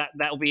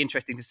 that will be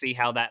interesting to see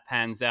how that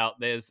pans out.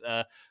 There's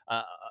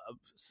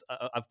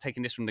I've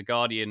taken this from The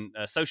Guardian.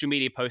 Social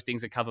media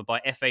postings are covered by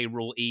FA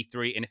Rule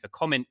E3, and if a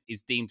comment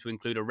is deemed to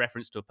include a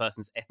reference to a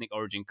person's ethnic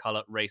origin,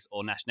 colour, race,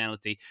 or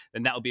nationality,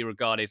 then that will be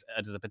regarded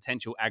as a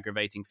potential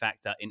aggravating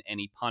factor in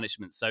any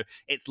punishment. So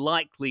it's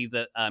likely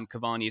that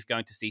Cavani is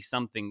going to see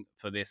something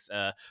for this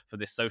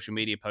social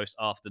media post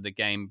after the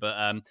game,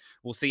 but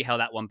we'll see how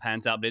that one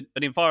pans out. But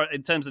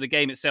in terms of the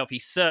game itself, he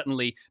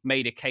certainly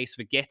made a case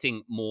for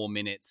getting more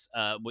minutes,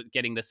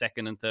 getting the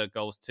second and third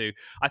goals too.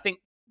 I think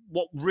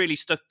what really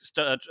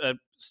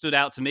stood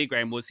out to me,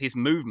 Graham, was his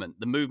movement,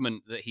 the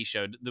movement that he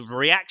showed, the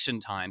reaction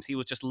times. He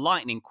was just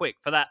lightning quick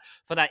for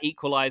that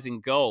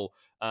equalising goal.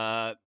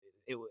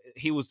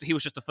 He was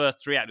just the first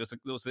to react. It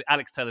was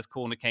Alex Tellers'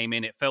 corner came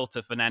in. It fell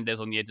to Fernandes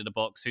on the edge of the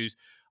box, who's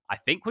I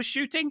think was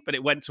shooting, but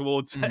it went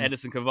towards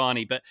Edinson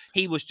Cavani. But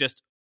he was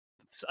just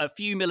a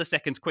few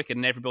milliseconds quicker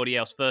than everybody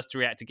else first to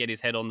react to get his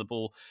head on the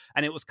ball.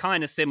 And it was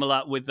kind of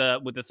similar with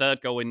the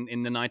third goal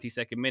in the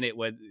 92nd minute,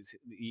 where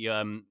he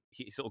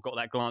sort of got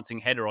that glancing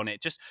header on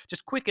it, just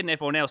quicker than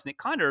everyone else. And it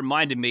kind of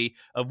reminded me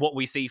of what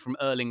we see from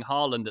Erling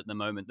Haaland at the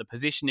moment, the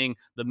positioning,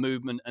 the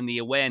movement, and the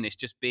awareness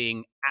just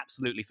being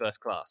absolutely first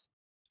class.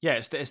 Yeah,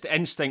 it's the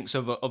instincts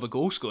of a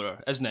goal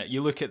scorer, isn't it?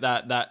 You look at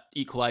that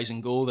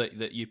equalising goal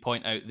that you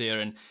point out there,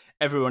 and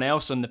everyone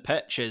else on the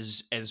pitch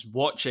is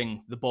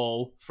watching the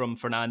ball from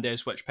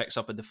Fernandes, which picks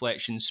up a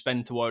deflection,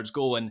 spin towards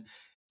goal, and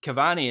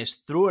Cavani is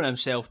throwing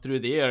himself through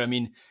the air. I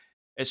mean,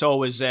 it's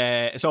always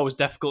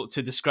difficult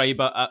to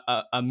describe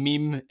a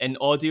meme in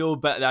audio,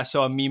 but I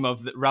saw a meme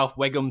of Ralph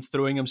Wiggum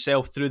throwing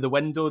himself through the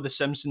window, the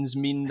Simpsons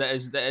meme that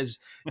is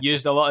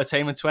used a lot of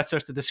time on Twitter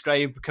to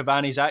describe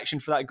Cavani's action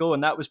for that goal,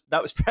 and that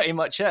was pretty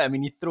much it. I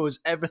mean, he throws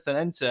everything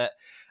into it,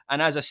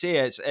 and as I say,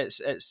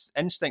 it's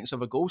instincts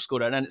of a goal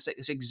scorer, and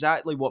it's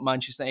exactly what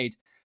Manchester United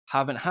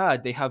haven't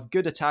had. They have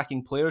good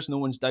attacking players, no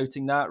one's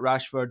doubting that.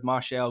 Rashford,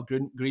 Martial,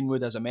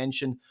 Greenwood, as I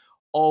mentioned,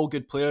 all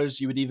good players.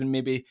 You would even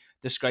maybe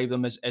describe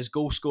them as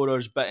goal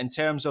scorers, but in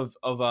terms of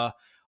a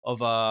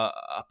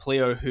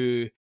player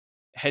who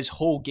his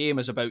whole game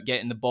is about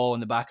getting the ball in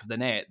the back of the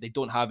net, they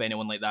don't have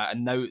anyone like that.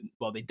 And now,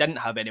 well, they didn't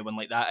have anyone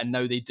like that, and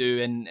now they do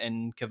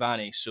in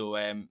Cavani. So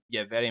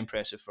yeah, very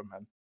impressive from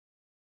him.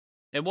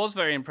 It was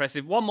very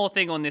impressive. One more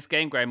thing on this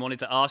game, Graham, I wanted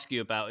to ask you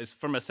about is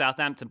from a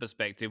Southampton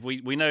perspective.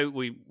 We know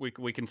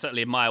we can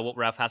certainly admire what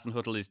Ralph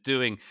Hasenhüttl is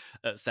doing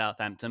at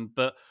Southampton,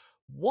 but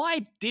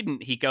why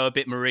didn't he go a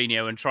bit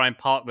Mourinho and try and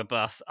park the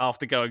bus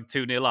after going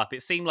 2-0 up?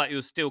 It seemed like he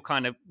was still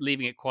kind of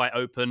leaving it quite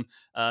open,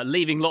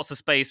 leaving lots of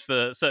space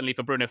certainly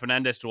for Bruno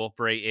Fernandes to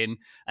operate in,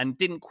 and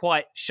didn't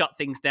quite shut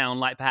things down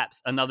like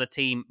perhaps another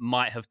team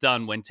might have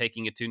done when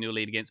taking a 2-0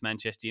 lead against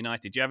Manchester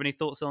United. Do you have any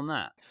thoughts on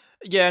that?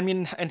 Yeah, I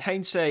mean, in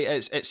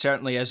hindsight, it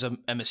certainly is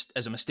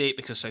a mistake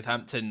because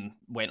Southampton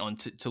went on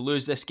to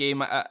lose this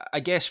game. I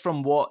guess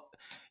from what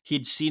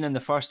he'd seen in the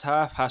first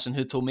half,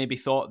 Hasenhüttl maybe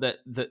thought that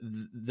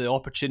the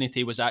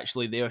opportunity was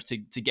actually there to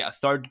get a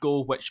third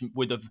goal, which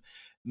would have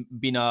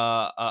been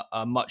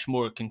a much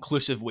more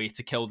conclusive way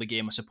to kill the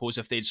game, I suppose,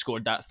 if they'd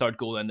scored that third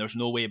goal and there's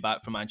no way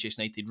back for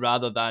Manchester United,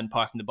 rather than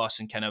parking the bus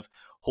and kind of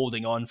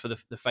holding on for the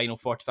final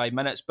 45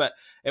 minutes. But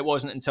it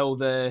wasn't until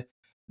the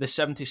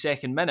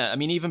 72nd minute. I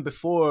mean, even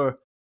before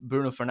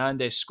Bruno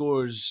Fernandes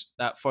scores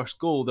that first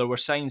goal, there were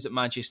signs that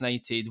Manchester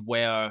United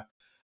were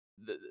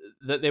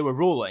that they were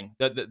rolling,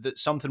 that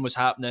something was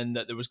happening,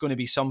 that there was going to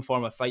be some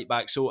form of fight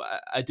back. So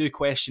I do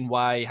question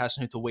why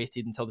Hasenhüttl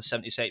waited until the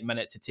 72nd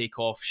minute to take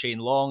off Shane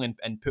Long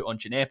and put on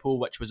Djenepo,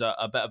 which was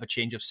a bit of a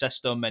change of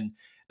system, and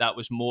that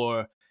was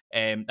more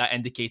that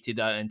indicated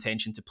an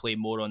intention to play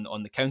more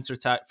on the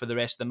counter-attack for the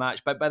rest of the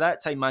match. But by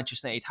that time,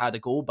 Manchester United had a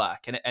goal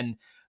back, and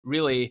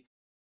really,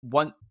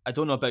 I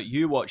don't know about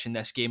you watching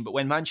this game, but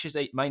when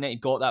Manchester United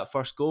got that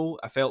first goal,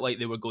 I felt like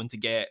they were going to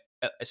get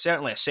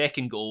certainly a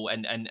second goal,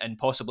 and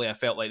possibly I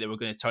felt like they were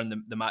going to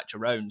turn the match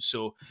around.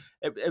 So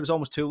it was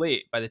almost too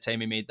late by the time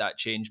he made that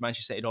change.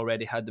 Manchester United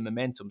already had the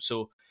momentum.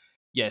 So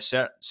yeah,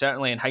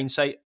 certainly in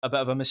hindsight, a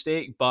bit of a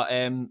mistake, but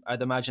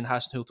I'd imagine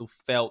Hasenhüttl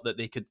felt that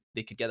they could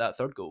get that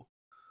third goal.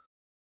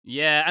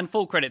 Yeah, and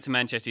full credit to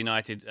Manchester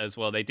United as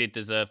well. They did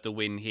deserve the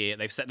win here.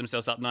 They've set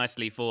themselves up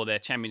nicely for their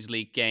Champions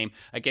League game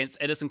against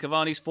Edinson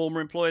Cavani's former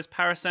employers,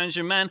 Paris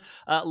Saint-Germain,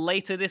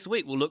 later this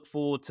week. We'll look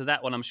forward to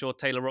that one. I'm sure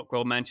Taylor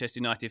Rockwell,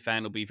 Manchester United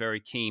fan, will be very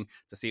keen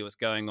to see what's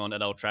going on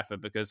at Old Trafford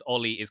because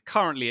Ollie is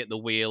currently at the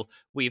wheel.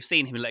 We've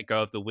seen him let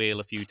go of the wheel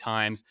a few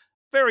times.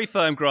 Very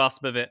firm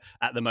grasp of it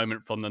at the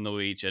moment from the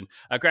Norwegian.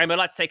 Graham, I'd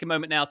like to take a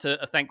moment now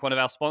to thank one of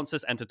our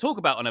sponsors and to talk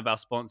about one of our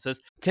sponsors.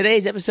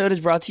 Today's episode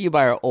is brought to you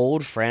by our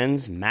old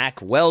friends,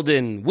 Mack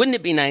Weldon. Wouldn't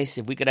it be nice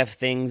if we could have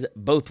things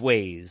both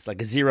ways,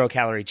 like a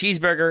 0-calorie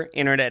cheeseburger,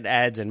 internet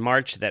ads in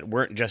March that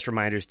weren't just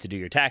reminders to do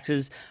your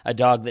taxes, a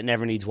dog that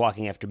never needs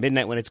walking after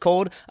midnight when it's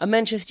cold, a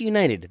Manchester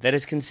United that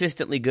is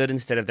consistently good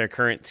instead of their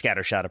current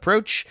scattershot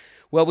approach?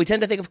 Well, we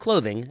tend to think of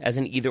clothing as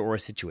an either-or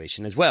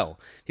situation as well.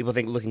 People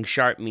think looking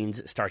sharp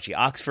means starchy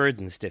Oxfords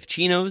and stiff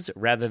chinos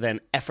rather than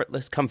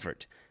effortless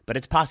comfort. But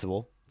it's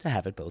possible to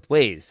have it both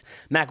ways.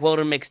 Mack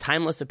Weldon makes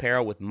timeless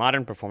apparel with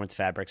modern performance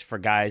fabrics for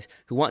guys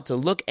who want to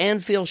look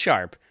and feel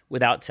sharp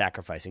without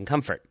sacrificing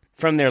comfort.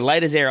 From their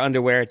light-as-air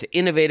underwear to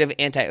innovative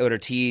anti-odor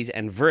tees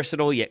and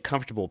versatile yet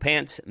comfortable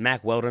pants,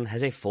 Mack Weldon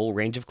has a full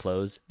range of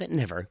clothes that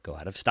never go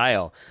out of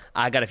style.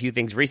 I got a few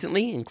things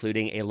recently,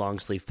 including a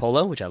long-sleeve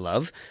polo, which I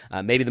love,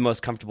 maybe the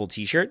most comfortable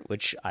t-shirt,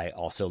 which I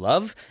also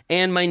love,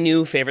 and my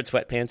new favorite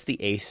sweatpants,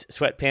 the Ace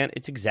sweatpant.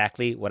 It's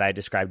exactly what I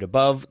described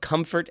above,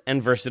 comfort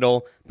and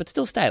versatile, but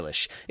still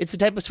stylish. It's the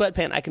type of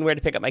sweatpant I can wear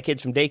to pick up my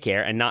kids from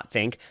daycare and not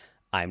think,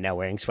 I'm now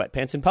wearing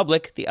sweatpants in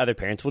public, the other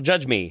parents will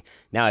judge me.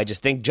 Now I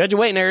just think, judge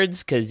away,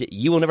 nerds, because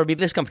you will never be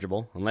this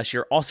comfortable unless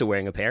you're also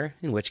wearing a pair,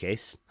 in which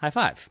case, high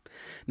five.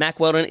 Mack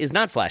Weldon is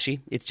not flashy.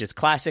 It's just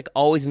classic,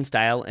 always in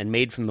style, and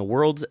made from the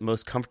world's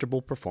most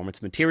comfortable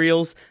performance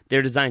materials.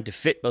 They're designed to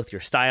fit both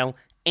your style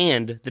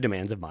and the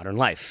demands of modern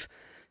life.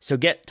 So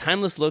get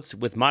timeless looks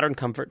with modern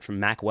comfort from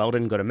Mack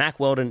Weldon. Go to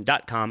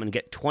mackweldon.com and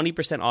get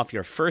 20% off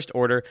your first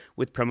order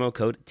with promo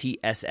code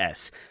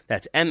TSS.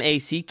 That's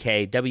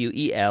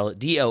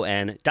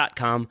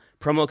MackWeldon.com,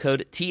 promo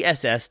code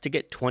TSS to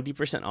get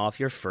 20% off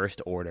your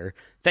first order.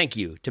 Thank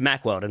you to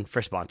Mack Weldon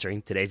for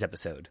sponsoring today's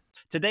episode.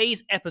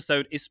 Today's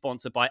episode is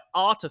sponsored by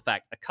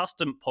Artifact, a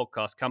custom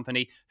podcast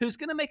company who's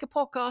going to make a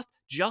podcast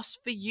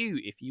just for you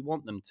if you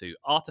want them to.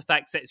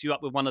 Artifact sets you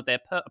up with one of their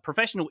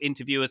professional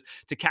interviewers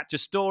to capture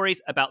stories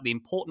about the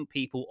important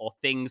people or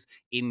things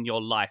in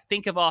your life.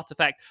 Think of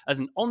Artifact as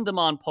an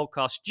on-demand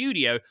podcast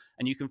studio,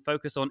 and you can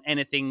focus on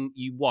anything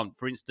you want.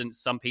 For instance,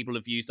 some people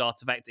have used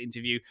Artifact to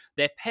interview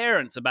their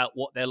parents about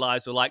what their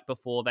lives were like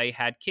before they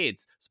had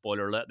kids.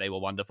 Spoiler alert, they were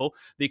wonderful.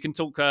 You can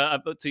talk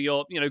to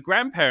your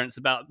grandparents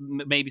about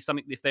maybe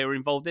something if they were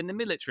involved in the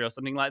military or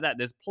something like that.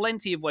 There's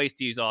plenty of ways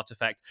to use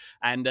Artifact,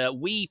 and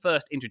we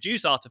first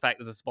introduced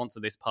Artifact as a sponsor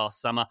this past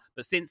summer,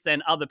 but since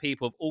then other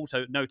people have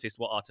also noticed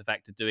what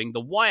Artifact are doing.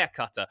 The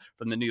Wirecutter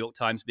from the New York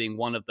Times being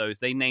one of those.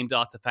 They named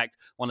Artifact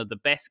one of the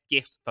best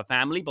gifts for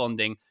family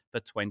bonding for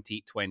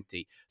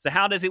 2020. So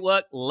how does it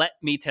work? Let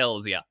me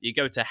tell you. You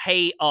go to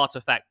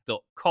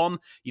heyartifact.com.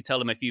 You tell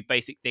them a few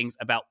basic things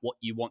about what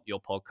you want your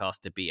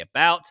podcast to be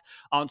about.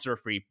 Answer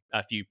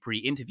a few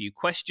pre-interview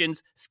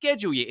questions.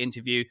 Schedule your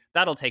interview.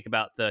 That'll take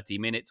about 30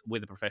 minutes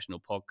with a professional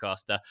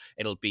podcaster.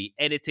 It'll be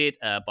edited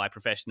by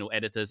professional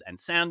editors and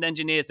sound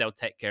engineers. They'll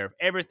take care of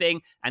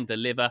everything and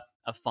deliver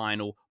a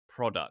final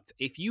product.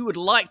 If you would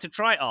like to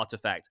try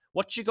Artifact,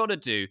 what you got to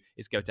do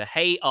is go to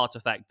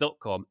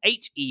heyartifact.com,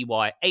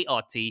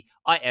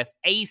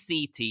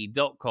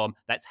 heyartifact.com.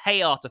 That's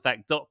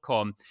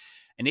heyartifact.com.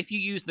 And if you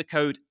use the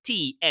code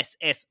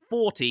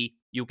TSS40,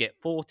 you'll get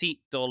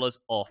 $40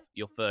 off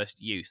your first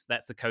use.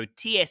 That's the code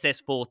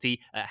TSS40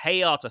 at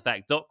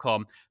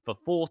heyartifact.com for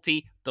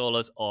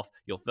 $40 off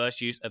your first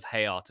use of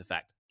Hey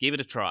Artifact. Give it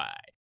a try.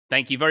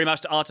 Thank you very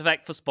much to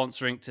Artifact for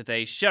sponsoring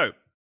today's show.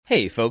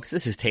 Hey folks,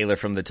 this is Taylor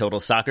from the Total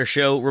Soccer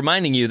Show,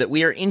 reminding you that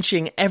we are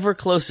inching ever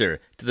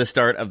closer to the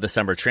start of the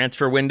summer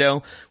transfer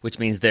window, which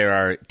means there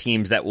are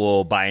teams that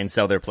will buy and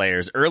sell their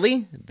players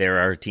early, there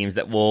are teams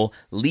that will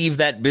leave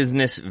that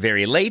business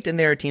very late, and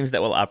there are teams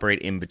that will operate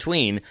in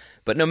between.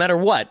 But no matter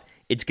what,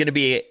 it's going to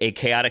be a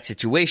chaotic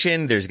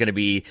situation. There's going to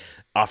be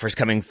offers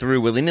coming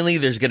through willy-nilly.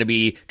 There's going to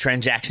be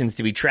transactions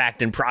to be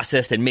tracked and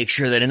processed and make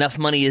sure that enough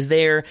money is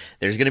there.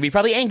 There's going to be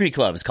probably angry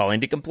clubs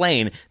calling to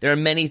complain. There are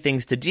many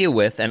things to deal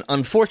with, and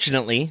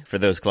unfortunately for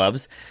those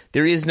clubs,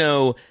 there is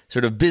no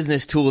sort of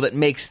business tool that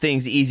makes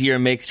things easier,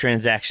 makes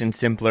transactions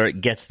simpler,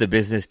 gets the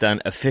business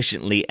done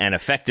efficiently and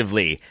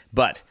effectively.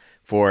 But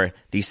for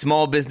the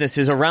small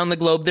businesses around the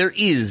globe, there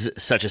is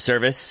such a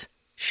service,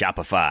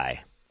 Shopify.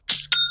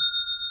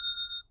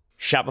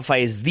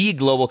 Shopify is the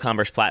global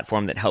commerce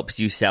platform that helps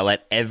you sell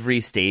at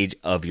every stage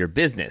of your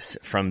business,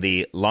 from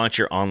the launch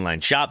your online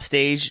shop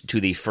stage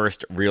to the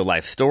first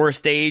real-life store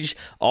stage,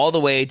 all the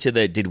way to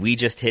the did we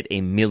just hit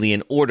 1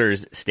 million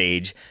orders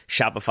stage.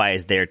 Shopify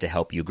is there to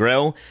help you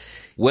grow.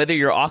 Whether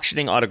you're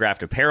auctioning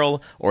autographed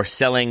apparel or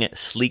selling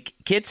sleek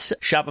kits,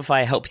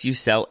 Shopify helps you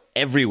sell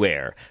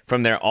everywhere.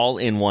 From their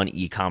all-in-one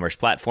e-commerce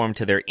platform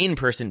to their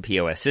in-person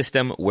POS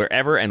system,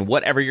 wherever and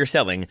whatever you're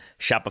selling,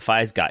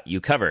 Shopify's got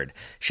you covered.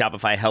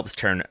 Shopify helps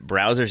turn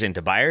browsers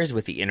into buyers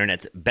with the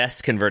internet's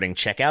best converting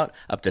checkout,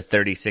 up to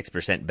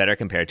 36% better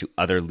compared to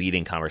other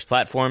leading commerce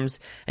platforms.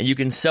 And you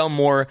can sell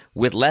more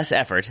with less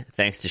effort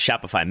thanks to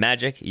Shopify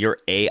Magic, your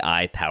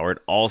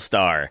AI-powered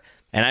all-star.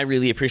 And I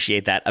really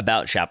appreciate that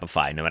about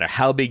Shopify. No matter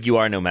how big you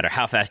are, no matter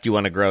how fast you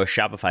want to grow,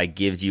 Shopify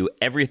gives you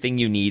everything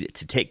you need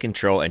to take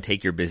control and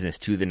take your business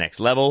to the next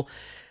level.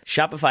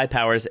 Shopify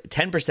powers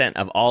 10%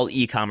 of all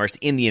e-commerce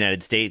in the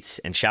United States,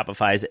 and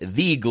Shopify's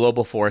the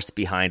global force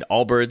behind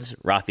Allbirds,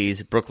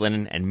 Rothy's,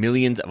 Brooklinen, and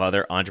millions of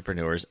other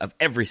entrepreneurs of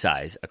every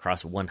size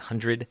across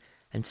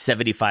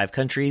 175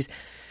 countries.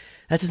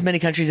 That's as many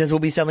countries as will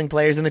be selling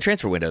players in the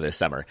transfer window this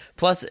summer.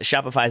 Plus,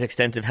 Shopify's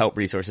extensive help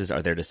resources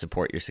are there to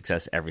support your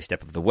success every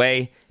step of the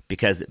way,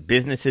 because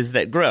businesses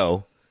that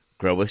grow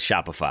with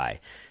Shopify.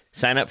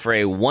 Sign up for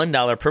a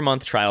 $1 per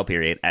month trial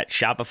period at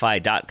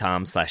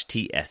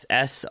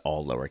shopify.com/TSS,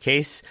 all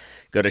lowercase.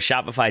 Go to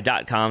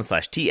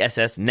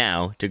shopify.com/TSS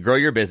now to grow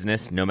your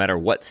business no matter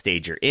what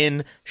stage you're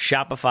in.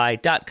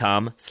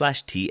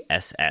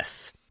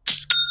 Shopify.com/TSS.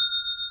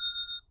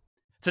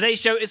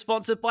 Today's show is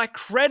sponsored by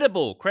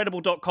Credible.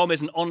 Credible.com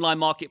is an online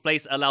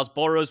marketplace that allows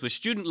borrowers with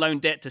student loan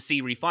debt to see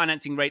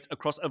refinancing rates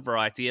across a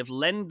variety of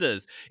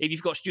lenders. If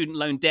you've got student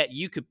loan debt,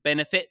 you could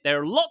benefit.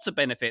 There are lots of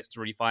benefits to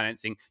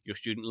refinancing your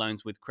student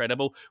loans with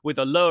Credible. With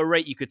a lower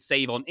rate, you could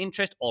save on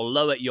interest or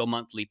lower your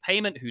monthly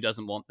payment. Who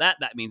doesn't want that?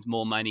 That means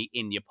more money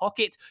in your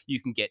pocket.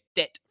 You can get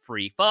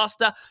debt-free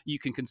faster. You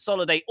can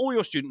consolidate all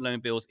your student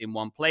loan bills in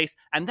one place,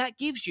 and that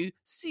gives you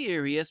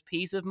serious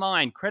peace of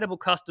mind. Credible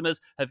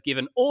customers have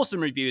given awesome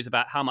reviews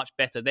about how much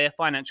better their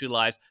financial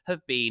lives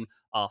have been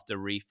after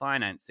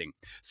refinancing.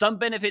 Some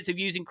benefits of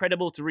using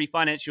Credible to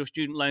refinance your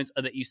student loans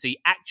are that you see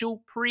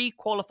actual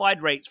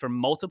pre-qualified rates from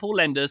multiple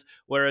lenders,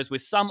 whereas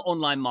with some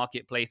online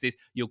marketplaces,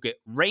 you'll get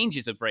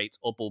ranges of rates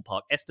or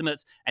ballpark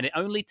estimates, and it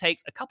only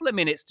takes a couple of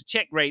minutes to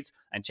check rates,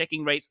 and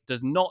checking rates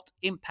does not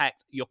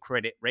impact your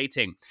credit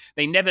rating.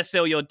 They never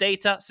sell your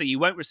data, so you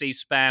won't receive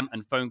spam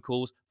and phone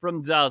calls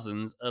from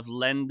dozens of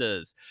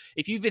lenders.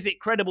 If you visit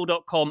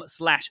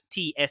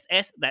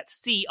credible.com/TSS,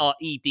 that's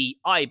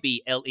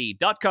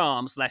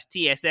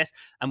CREDIBLE.com/TSS,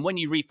 and when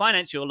you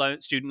refinance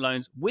your student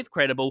loans with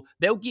Credible,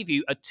 they'll give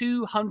you a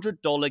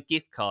 $200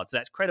 gift card. So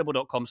that's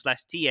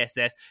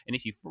credible.com/TSS, and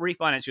if you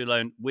refinance your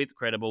loan with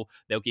Credible,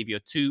 they'll give you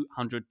a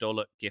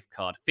 $200 gift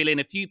card. Fill in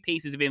a few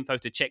pieces of info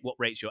to check what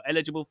rates you're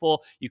eligible for.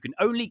 You can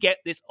only get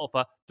this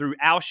offer through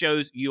our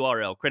show's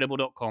URL,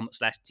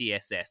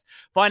 credible.com/TSS.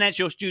 Finance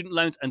your student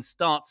loans and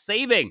start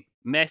saving.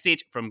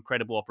 Message from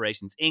Credible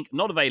Operations Inc.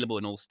 Not available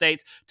in all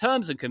states.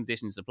 Terms and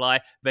conditions apply.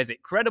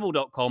 Visit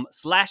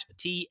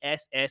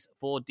credible.com/TSS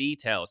for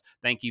details.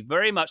 Thank you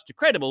very much to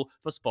Credible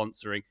for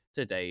sponsoring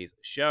today's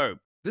show.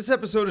 This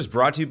episode is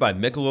brought to you by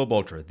Michelob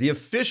Ultra, the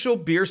official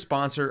beer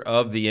sponsor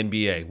of the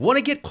NBA. Want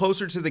to get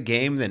closer to the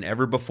game than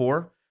ever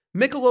before?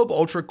 Michelob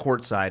Ultra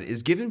Courtside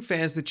is giving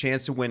fans the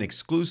chance to win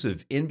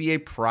exclusive NBA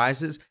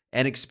prizes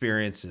and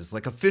experiences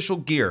like official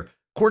gear,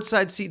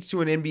 courtside seats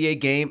to an NBA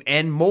game,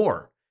 and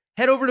more.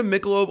 Head over to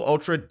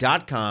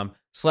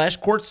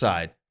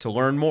MichelobUltra.com/courtside to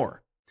learn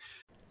more.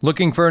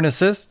 Looking for an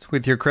assist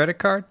with your credit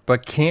card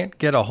but can't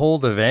get a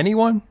hold of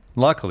anyone?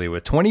 Luckily,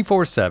 with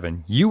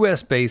 24/7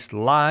 US-based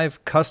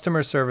live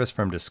customer service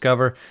from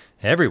Discover,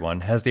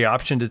 everyone has the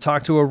option to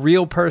talk to a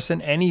real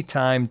person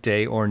anytime,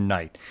 day or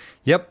night.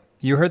 Yep,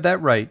 you heard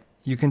that right.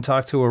 You can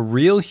talk to a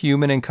real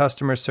human in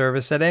customer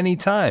service at any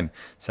time.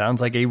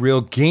 Sounds like a real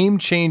game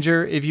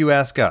changer if you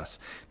ask us.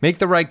 Make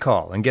the right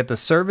call and get the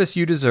service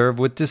you deserve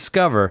with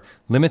Discover.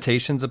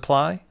 Limitations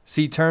apply.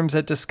 See terms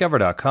at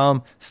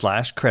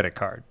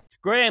discover.com/creditcard.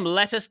 Graham,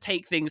 let us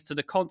take things to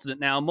the continent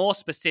now, more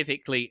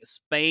specifically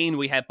Spain.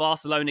 We had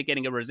Barcelona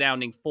getting a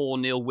resounding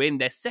 4-0 win,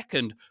 their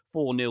second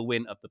 4-0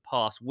 win of the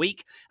past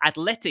week.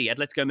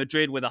 Atletico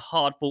Madrid with a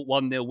hard-fought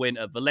 1-0 win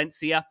at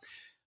Valencia.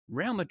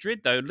 Real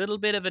Madrid, though, a little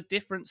bit of a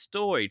different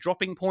story.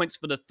 Dropping points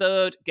for the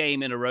third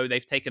game in a row.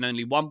 They've taken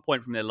only 1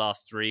 point from their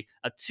last three.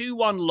 A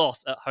 2-1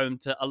 loss at home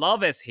to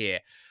Alaves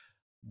here.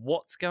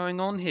 What's going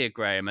on here,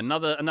 Graham?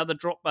 Another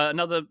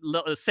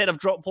set of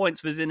drop points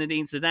for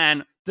Zinedine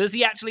Zidane. Does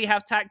he actually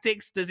have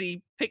tactics? Does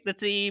he pick the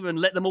team and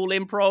let them all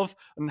improv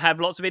and have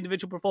lots of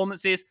individual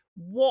performances?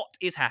 What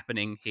is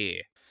happening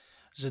here?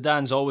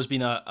 Zidane's always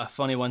been a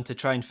funny one to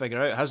try and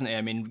figure out, hasn't he?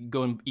 I mean,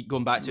 going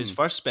back to his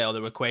first spell,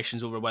 there were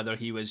questions over whether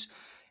he was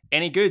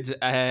any good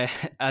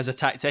as a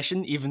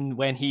tactician. Even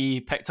when he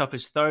picked up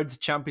his third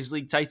Champions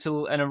League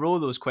title in a row,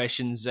 those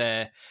questions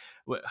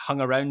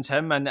hung around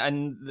him,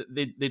 and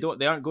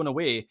they aren't going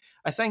away.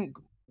 I think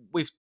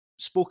we've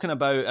spoken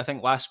about. I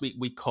think last week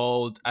we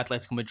called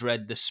Atletico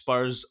Madrid the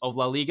Spurs of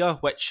La Liga,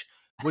 which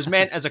was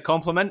meant as a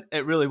compliment.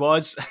 It really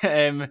was,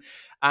 and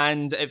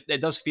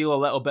it does feel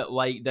a little bit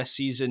like this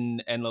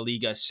season in La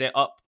Liga set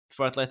up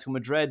for Atletico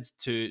Madrid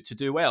to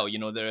do well. You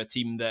know, they're a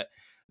team that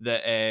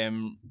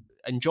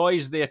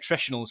enjoys the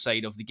attritional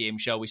side of the game,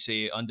 shall we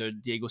say, under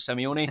Diego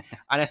Simeone.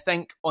 And I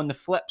think on the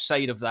flip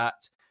side of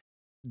that,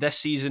 this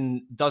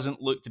season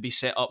doesn't look to be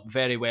set up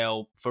very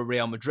well for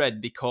Real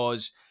Madrid,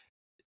 because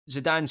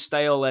Zidane's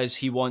style is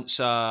he wants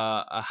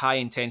a high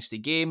intensity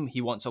game.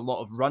 He wants a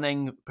lot of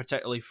running,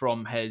 particularly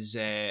from his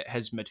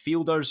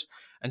midfielders.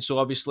 And so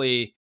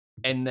obviously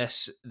in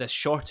this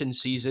shortened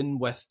season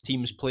with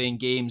teams playing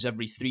games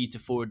every 3 to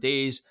 4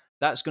 days,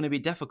 that's going to be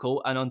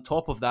difficult. And on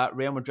top of that,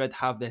 Real Madrid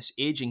have this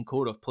aging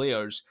core of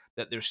players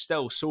that they're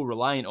still so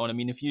reliant on. I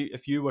mean, if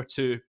you were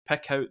to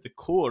pick out the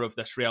core of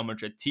this Real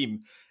Madrid team,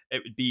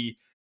 it would be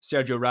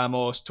Sergio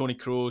Ramos, Toni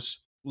Kroos,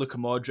 Luka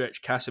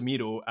Modric,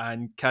 Casemiro,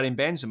 and Karim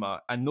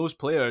Benzema. And those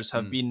players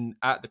have been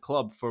at the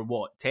club for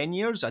 10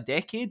 years, a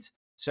decade?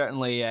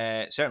 Certainly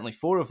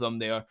 4 of them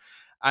there.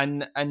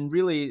 And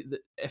really,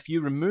 if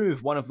you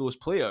remove one of those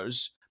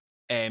players,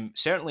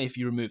 certainly if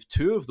you remove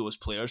 2 of those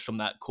players from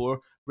that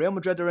core, Real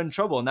Madrid are in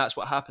trouble. And that's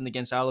what happened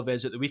against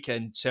Alaves at the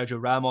weekend.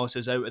 Sergio Ramos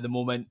is out at the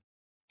moment.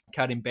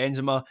 Karim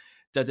Benzema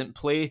didn't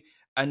play.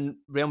 And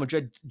Real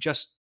Madrid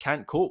just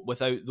can't cope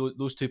without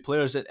those 2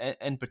 players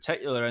in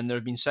particular. And there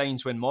have been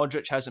signs when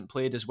Modric hasn't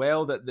played as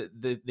well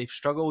that they've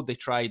struggled. They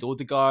tried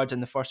Odegaard in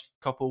the first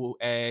couple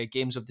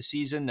games of the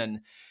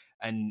season,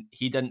 and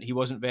he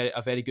wasn't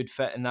a very good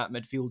fit in that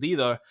midfield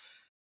either.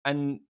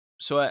 And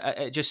so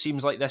it just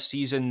seems like this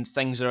season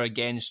things are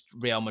against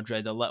Real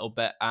Madrid a little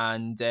bit.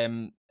 And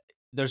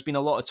there's been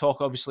a lot of talk,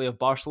 obviously, of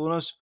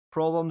Barcelona's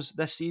problems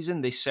this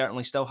season. They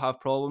certainly still have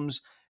problems.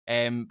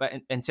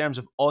 But in terms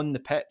of on the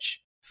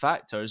pitch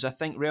factors, I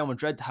think Real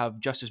Madrid have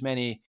just as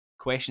many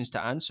questions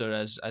to answer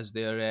as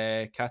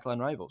their Catalan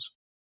rivals.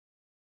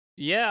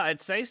 Yeah, I'd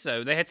say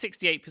so. They had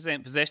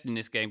 68% possession in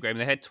this game, Graham.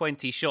 They had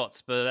 20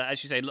 shots, but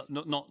as you say,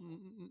 not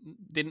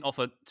didn't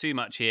offer too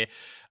much here.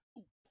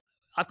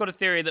 I've got a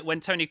theory that when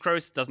Toni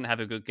Kroos doesn't have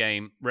a good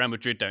game, Real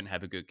Madrid don't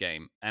have a good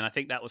game, and I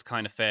think that was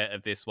kind of fair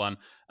of this one.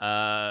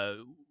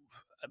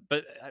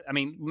 But I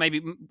mean,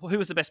 maybe who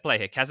was the best player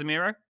here?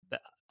 Casemiro,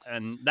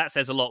 and that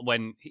says a lot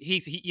when he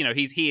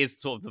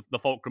is sort of the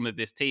fulcrum of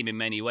this team in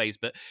many ways.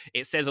 But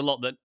it says a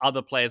lot that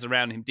other players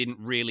around him didn't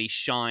really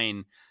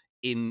shine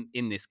in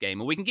this game.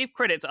 And we can give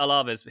credit to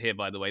Alaves here,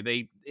 by the way.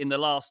 They in the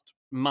last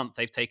month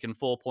they've taken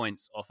 4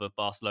 points off of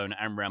Barcelona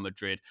and Real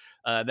Madrid.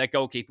 Their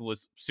goalkeeper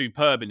was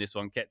superb in this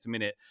one, kept him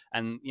in it,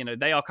 and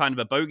they are kind of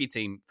a bogey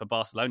team for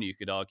Barcelona. You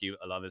could argue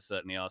Alaves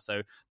certainly are.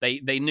 So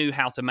they knew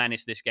how to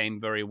manage this game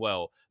very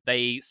well.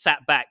 They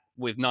sat back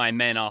with 9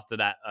 men after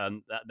that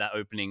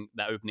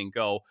opening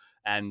goal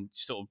and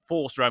sort of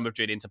forced Real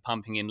Madrid into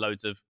pumping in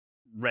loads of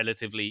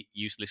relatively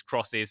useless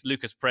crosses.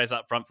 Lucas Perez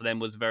up front for them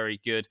was very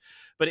good,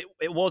 but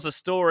it was a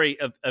story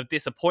of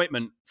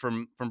disappointment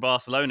from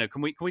Barcelona.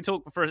 Can we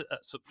talk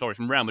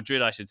from Real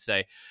Madrid, I should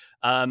say.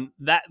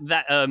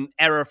 That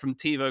error from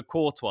Thibaut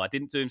Courtois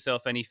didn't do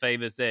himself any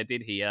favors there,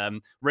 did he?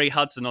 Ray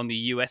Hudson on the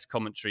US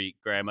commentary,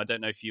 Graham, I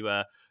don't know if you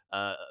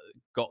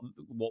got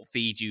what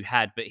feed you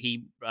had, but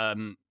he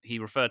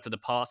referred to the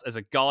pass as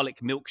a garlic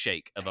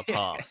milkshake of a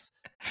pass.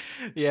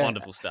 Yeah,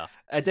 wonderful stuff.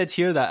 I did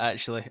hear that,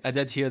 actually. I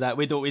did hear that.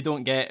 We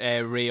don't get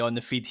Ray on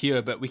the feed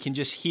here, but we can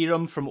just hear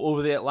him from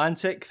over the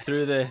Atlantic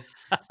through the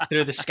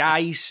through the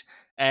skies.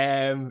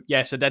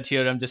 Yes, I did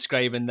hear him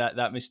describing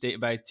that mistake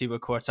by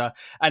Thibaut Courtois,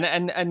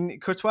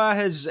 and Courtois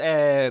has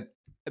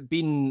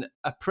been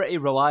a pretty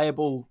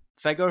reliable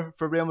figure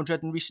for Real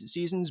Madrid in recent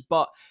seasons.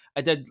 But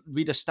I did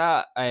read a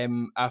stat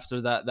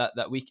after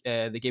that week,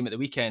 the game at the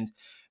weekend,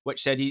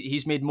 which said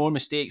he's made more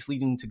mistakes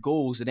leading to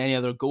goals than any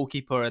other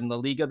goalkeeper in La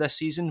Liga this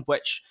season,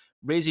 which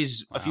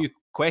raises a few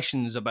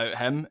questions about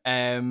him.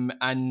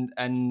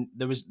 And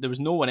there was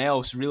no one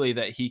else really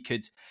that he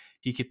could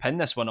pin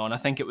this one on. I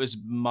think it was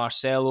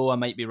Marcelo. I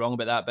might be wrong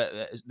about that,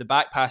 but the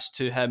back pass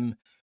to him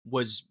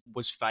was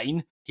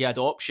fine. He had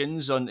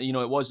options on,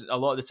 it was a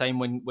lot of the time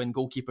when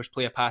goalkeepers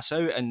play a pass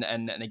out and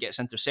it gets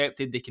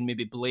intercepted, they can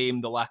maybe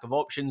blame the lack of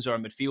options or a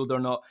midfielder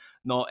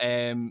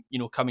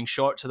not coming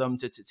short to them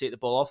to take the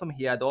ball off him.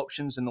 He had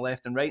options in the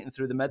left and right and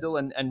through the middle,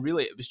 and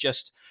really it was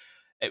just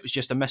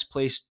a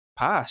misplaced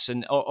pass,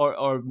 and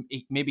or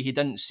maybe he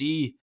didn't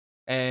see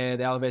the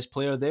Alaves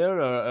player there,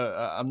 or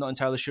I'm not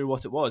entirely sure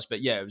what it was,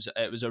 but yeah,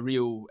 it was a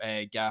real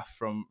gaffe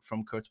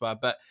from Courtois.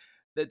 But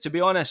to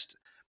be honest,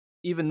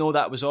 even though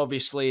that was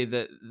obviously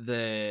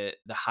the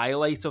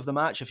highlight of the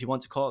match, if you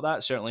want to call it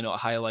that, certainly not a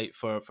highlight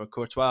for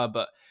Courtois,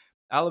 but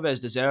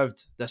Alaves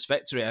deserved this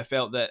victory. I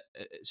felt that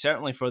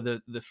certainly for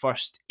the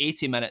first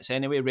 80 minutes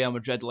anyway, Real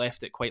Madrid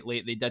left it quite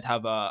late. They did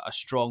have a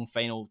strong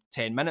final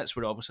 10 minutes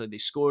where obviously they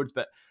scored,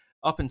 but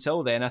up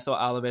until then, I thought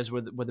Alaves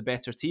were the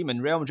better team,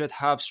 and Real Madrid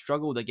have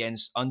struggled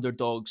against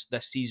underdogs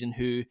this season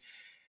who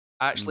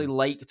actually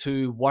like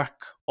to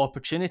work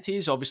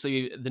opportunities.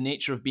 Obviously, the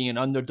nature of being an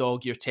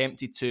underdog, you're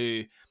tempted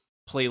to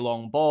play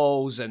long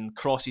balls and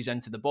crosses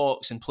into the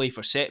box and play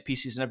for set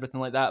pieces and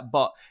everything like that.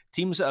 But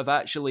teams that have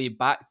actually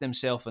backed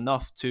themselves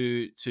enough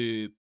to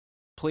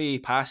play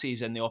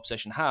passes in the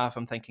opposition half,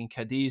 I'm thinking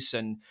Cadiz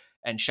and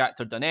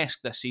Shakhtar Donetsk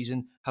this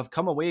season, have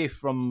come away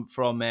from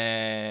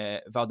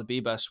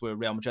Valdebebas, where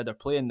Real Madrid are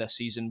playing this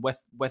season,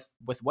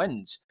 with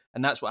wins,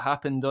 and that's what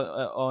happened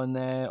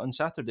on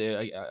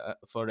Saturday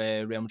for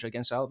Real Madrid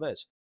against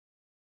Alaves.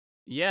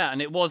 Yeah,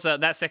 and it was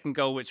that second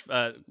goal which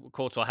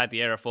Courtois had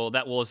the error for.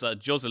 That was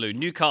Joselu,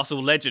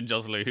 Newcastle legend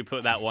Joselu, who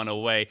put that one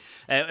away.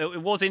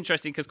 It was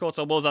interesting because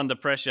Courtois was under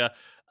pressure.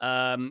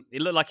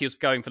 It looked like he was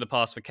going for the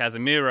pass for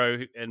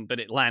Casemiro, but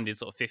it landed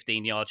sort of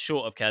 15 yards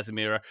short of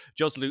Casemiro.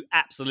 Joselu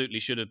absolutely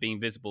should have been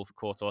visible for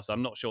Courtois, so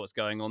I'm not sure what's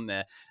going on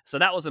there. So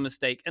that was a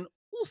mistake. And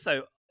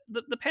also,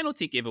 the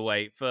penalty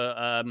giveaway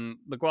for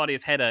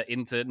LaGuardia's header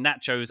into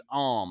Nacho's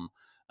arm.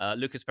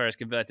 Lucas Perez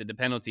converted the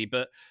penalty,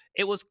 but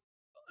it was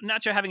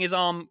Nacho having his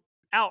arm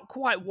out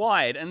quite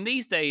wide. And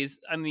these days,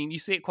 I mean, you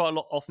see it quite a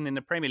lot often in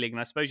the Premier League,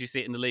 and I suppose you see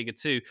it in the Liga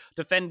too.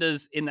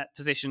 Defenders in that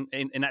position,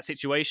 in that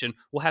situation,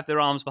 will have their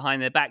arms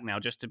behind their back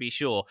now, just to be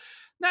sure.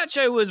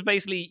 Nacho was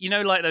basically,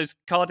 like those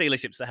car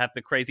dealerships that have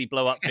the crazy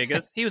blow-up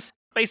figures. He was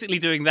basically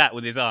doing that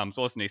with his arms,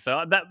 wasn't he?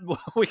 So that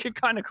we could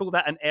kind of call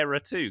that an error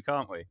too,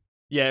 can't we?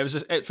 Yeah,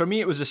 for me,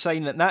 it was a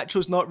sign that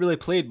Nacho's not really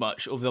played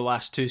much over the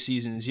last 2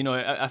 seasons.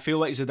 I feel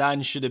like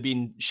Zidane should have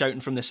been shouting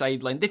from the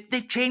sideline,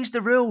 they've changed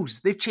the rules.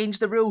 They've changed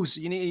the rules.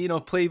 You need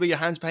to, play with your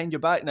hands behind your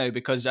back now,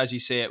 because, as you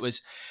say, it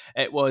was.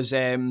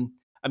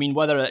 I mean,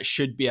 whether it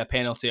should be a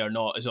penalty or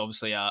not is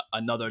obviously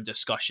another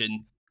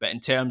discussion. But in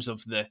terms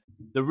of the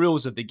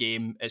rules of the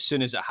game, as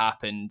soon as it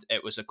happened,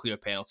 it was a clear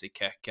penalty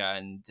kick,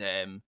 and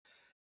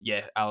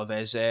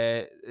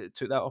Alaves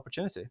took that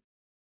opportunity.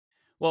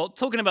 Well,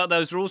 talking about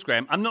those rules,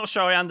 Graham, I'm not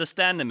sure I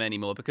understand them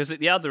anymore, because at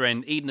the other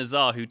end, Eden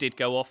Hazard, who did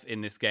go off in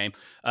this game,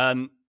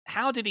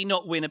 how did he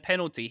not win a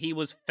penalty? He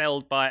was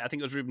felled by, I think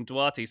it was Ruben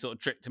Duarte, sort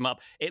of tripped him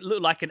up. It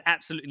looked like an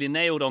absolutely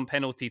nailed-on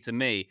penalty to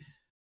me.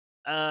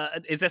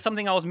 Is there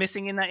something I was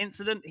missing in that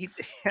incident?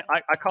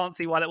 I can't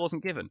see why that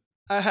wasn't given.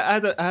 I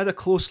had a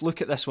close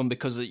look at this one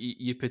because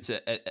you put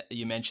it.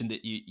 You mentioned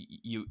that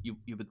you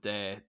would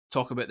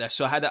talk about this,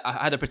 so I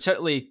had a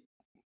particularly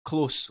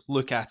close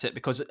look at it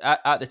because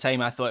at the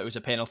time I thought it was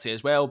a penalty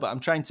as well. But I'm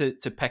trying to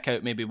pick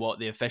out maybe what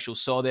the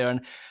officials saw there,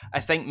 and I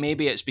think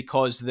maybe it's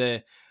because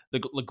the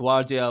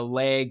LaGuardia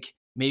leg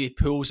maybe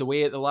pulls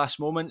away at the last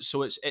moment,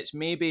 so it's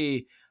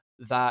maybe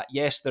that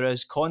yes there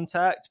is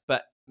contact,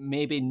 but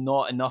maybe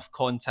not enough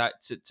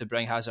contact to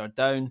bring Hazard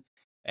down.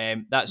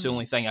 That's the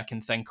only thing I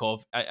can think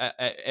of.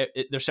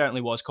 There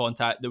certainly was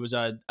contact. There was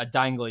a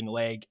dangling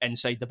leg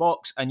inside the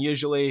box, and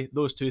usually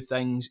those two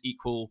things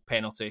equal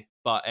penalty.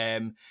 But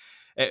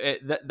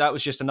that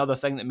was just another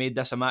thing that made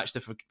this a match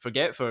to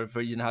forget for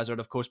Eden Hazard,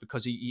 of course,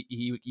 because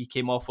he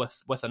came off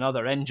with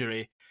another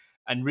injury.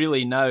 And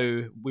really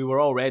now, we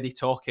were already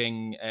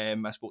talking,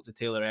 I spoke to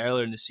Taylor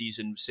earlier in the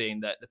season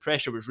saying that the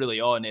pressure was really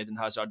on Eden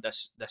Hazard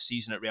this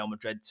season at Real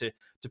Madrid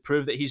to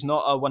prove that he's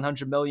not a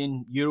 €100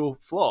 million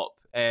flop.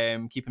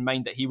 Keep in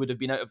mind that he would have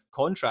been out of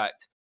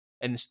contract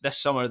in this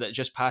summer that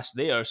just passed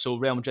there, so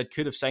Real Madrid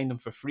could have signed him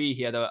for free.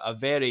 He had a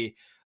very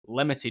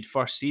limited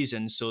first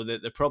season, so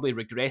that they're probably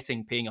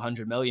regretting paying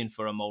 100 million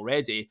for him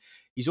already.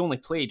 He's only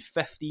played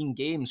 15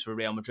 games for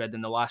Real Madrid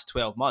in the last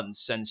 12 months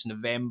since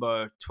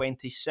November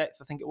 26th,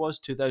 I think it was,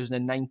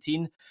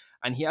 2019,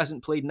 and he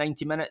hasn't played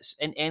 90 minutes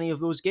in any of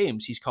those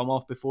games. He's come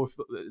off before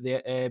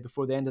the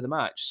end of the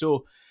match.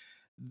 So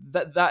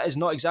that is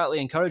not exactly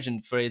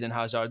encouraging for Eden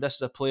Hazard. This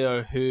is a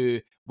player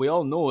who we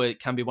all know it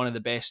can be one of the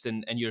best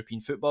in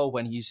European football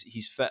when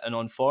he's fit and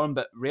on form,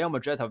 but Real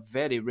Madrid have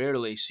very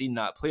rarely seen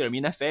that player. I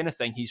mean, if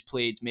anything, he's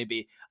played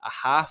maybe a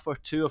half or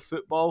two of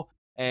football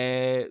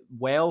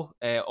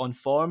on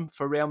form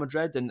for Real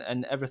Madrid,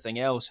 and everything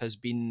else has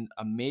been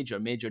a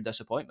major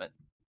disappointment.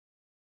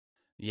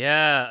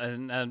 Yeah,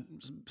 and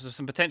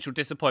some potential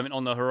disappointment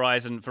on the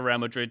horizon for Real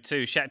Madrid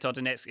too. Shakhtar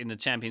Donetsk in the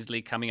Champions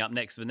League coming up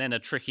next, but then a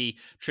tricky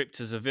trip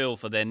to Seville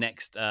for their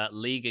next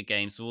Liga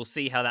game. So we'll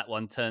see how that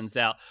one turns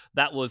out.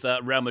 That was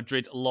Real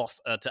Madrid's loss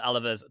to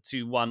Alaves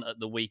 2-1 at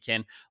the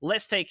weekend.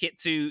 Let's take it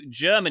to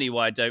Germany,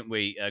 why don't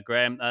we,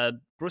 Graham?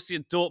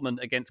 Borussia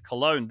Dortmund against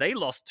Cologne. They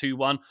lost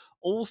 2-1.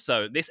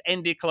 Also, this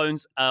ended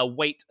Cologne's a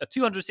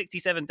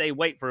 267-day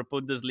wait for a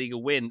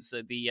Bundesliga win.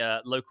 So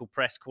the local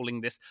press calling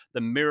this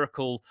the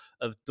miracle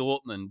of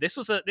Dortmund. This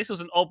was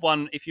an odd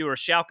one if you were a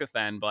Schalke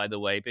fan, by the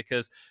way,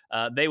 because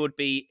they would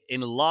be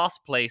in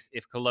last place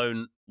if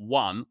Cologne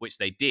won, which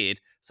they did.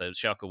 So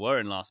Schalke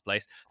were in last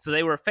place. So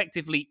they were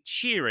effectively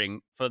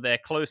cheering for their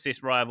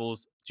closest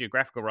rivals,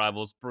 geographical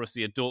rivals,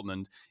 Borussia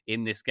Dortmund,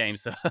 in this game.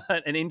 So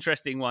an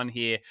interesting one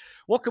here.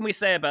 What can we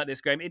say about this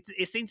game?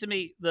 It seemed to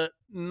me that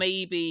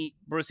maybe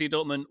Borussia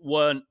Dortmund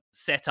weren't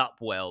set up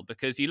well,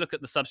 because you look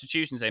at the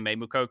substitutions they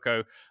made,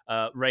 Moukoko,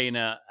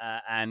 Reina,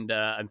 and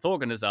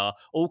Thorgan Hazard,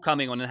 all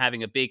coming on and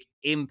having a big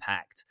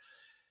impact.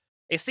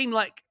 It seemed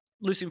like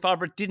Lucien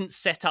Favre didn't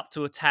set up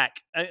to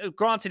attack.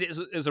 Granted, it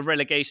was a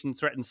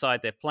relegation-threatened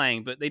side they're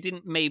playing, but they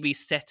didn't maybe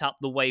set up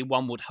the way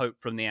one would hope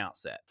from the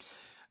outset.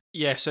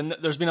 Yes, and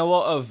there's been a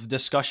lot of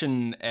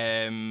discussion.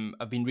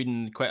 I've been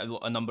reading quite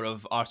a number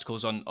of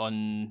articles on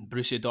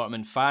Borussia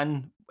Dortmund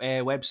fan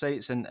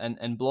websites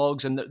and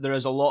blogs, and there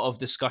is a lot of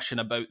discussion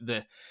about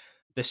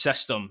the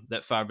system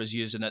that Favre is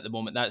using at the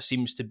moment. That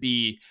seems to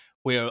be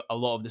where a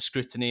lot of the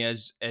scrutiny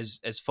is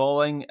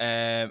falling.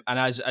 And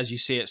as you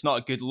say, it's not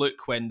a good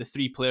look when the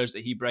three players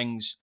that he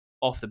brings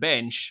off the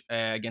bench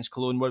against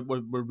Cologne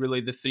were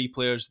really the three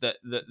players that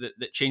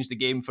changed the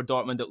game for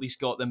Dortmund, at least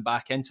got them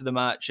back into the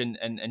match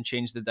and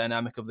changed the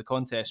dynamic of the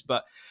contest.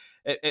 But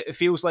it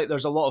feels like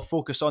there's a lot of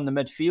focus on the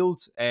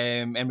midfield.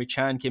 Emre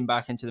Can came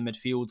back into the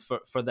midfield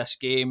for this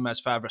game as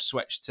Favre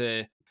switched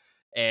to,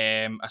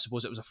 I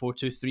suppose it was a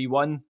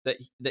 4-2-3-1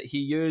 that he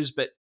used,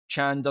 but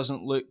Can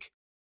doesn't look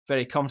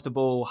very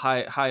comfortable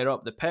higher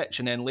up the pitch,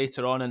 and then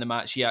later on in the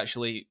match, he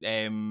actually,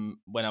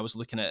 when I was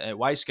looking at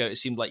Wyscout, it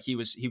seemed like he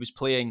was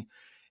playing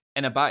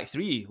in a back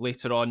three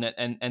later on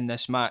in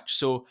this match.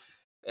 So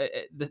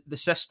the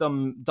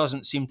system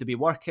doesn't seem to be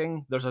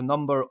working. There's a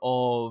number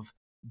of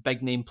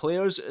big name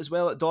players as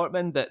well at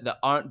Dortmund that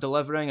aren't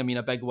delivering. I mean,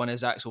 a big one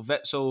is Axel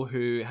Witsel,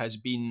 who has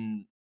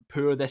been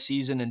poor this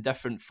season in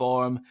different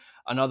form.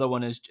 Another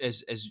one is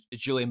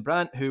Julian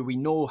Brandt, who we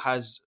know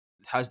has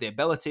the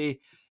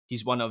ability.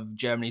 He's one of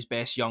Germany's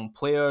best young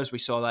players. We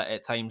saw that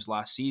at times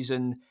last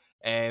season,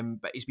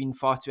 but he's been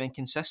far too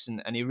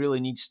inconsistent, and he really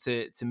needs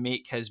to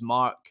make his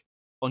mark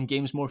on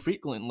games more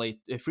frequently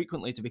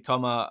to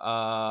become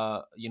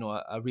a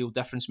real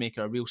difference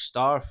maker, a real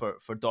star for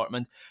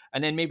Dortmund.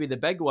 And then maybe the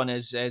big one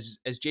is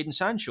Jadon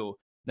Sancho.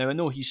 Now, I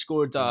know he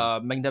scored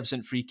a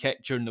magnificent free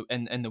kick during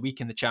in the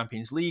week in the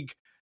Champions League,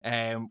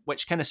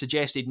 which kind of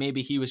suggested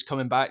maybe he was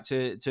coming back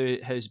to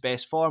his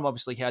best form.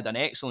 Obviously, he had an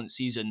excellent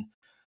season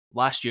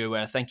last year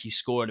where I think he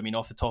scored, I mean,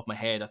 off the top of my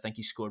head, I think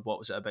he scored, what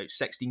was it, about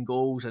 16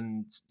 goals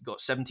and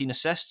got 17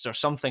 assists or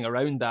something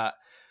around that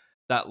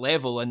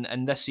level.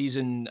 And this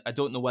season, I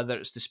don't know whether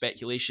it's the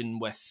speculation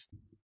with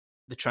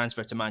the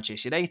transfer to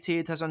Manchester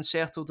United has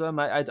unsettled him.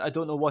 I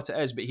don't know what it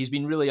is, but he's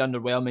been really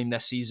underwhelming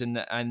this season,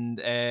 and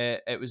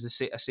it was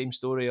the same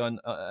story on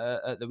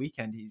at the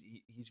weekend.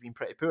 He's been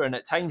pretty poor, and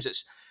at times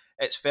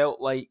it's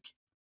felt like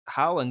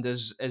Haaland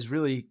is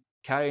really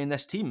carrying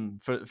this team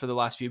for the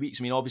last few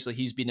weeks. I mean, obviously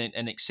he's been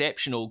in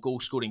exceptional goal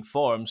scoring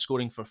form,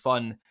 scoring for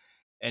fun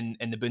in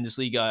the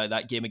Bundesliga,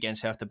 that game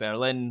against Hertha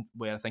Berlin,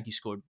 where I think he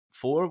scored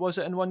 4, was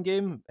it, in one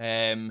game?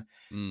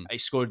 He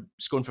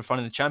scoring for fun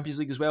in the Champions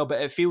League as well.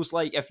 But it feels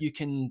like if you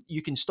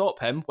can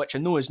stop him, which I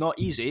know is not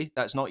easy,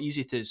 that's not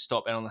easy to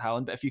stop Erling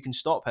Haaland, but if you can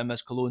stop him,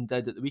 as Cologne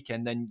did at the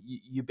weekend, then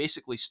you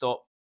basically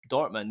stop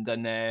Dortmund.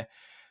 And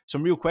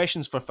some real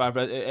questions for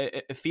Favre.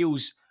 It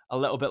feels a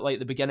little bit like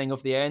the beginning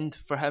of the end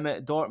for him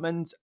at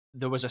Dortmund.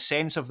 There was a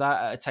sense of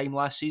that at a time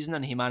last season,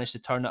 and he managed to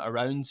turn it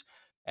around.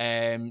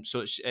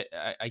 So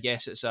I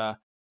guess it's a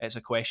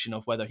question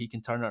of whether he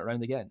can turn it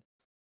around again.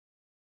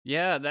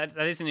 Yeah, that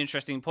is an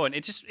interesting point.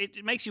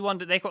 It makes you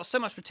wonder. They've got so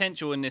much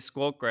potential in this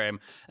squad,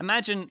 Graham.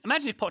 Imagine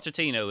if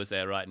Pochettino was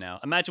there right now.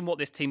 Imagine what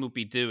this team would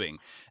be doing.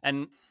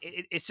 And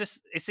it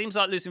seems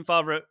like Lucien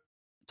Favre,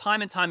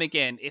 time and time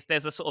again, if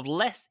there's a sort of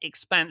less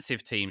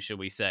expansive team, shall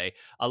we say,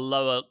 a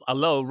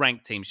lower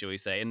ranked team, shall we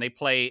say, and they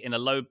play in a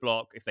low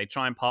block, if they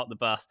try and park the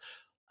bus,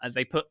 as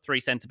they put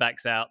 3 centre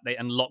backs out,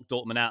 and lock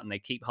Dortmund out, and they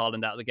keep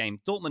Haaland out of the game,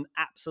 Dortmund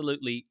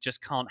absolutely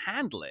just can't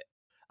handle it.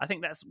 I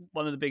think that's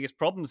one of the biggest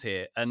problems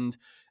here. And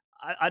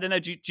I don't know.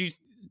 Do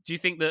you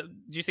think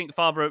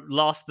Favre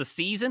lasts the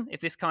season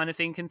if this kind of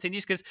thing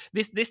continues? Because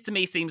this to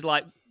me seems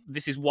like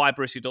this is why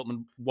Borussia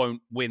Dortmund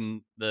won't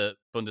win the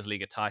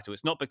Bundesliga title.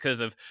 It's not because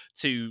of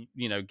 2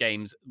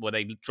 games where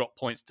they drop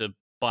points to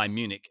Bayern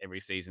Munich every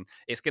season.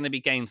 It's going to be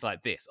games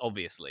like this,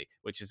 obviously,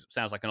 which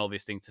sounds like an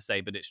obvious thing to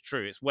say, but it's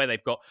true. It's where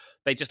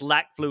they just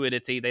lack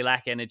fluidity, they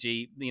lack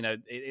energy.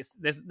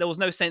 There was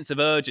no sense of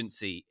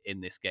urgency in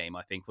this game.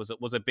 I think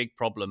was a big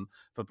problem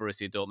for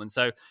Borussia Dortmund.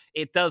 So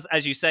it does,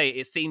 as you say,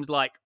 it seems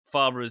like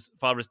Favre's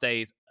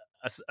days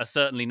are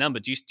certainly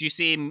numbered. Do you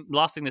see him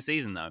lasting the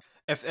season though?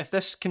 If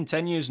this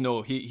continues,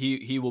 no,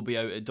 he will be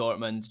out at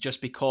Dortmund,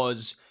 just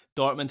because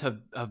Dortmund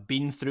have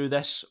been through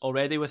this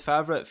already with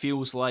Favre. It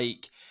feels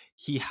like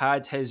he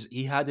had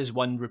his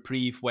one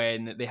reprieve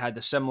when they had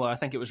a similar, I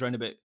think it was around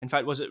about, in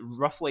fact, was it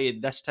roughly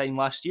this time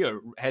last year,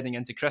 heading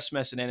into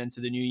Christmas and then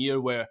into the new year,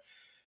 where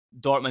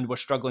Dortmund were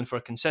struggling for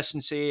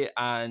consistency.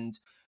 And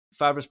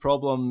Favre's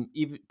problem,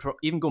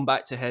 even going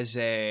back to his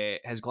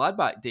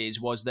Gladbach days,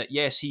 was that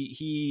yes,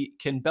 he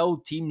can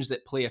build teams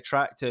that play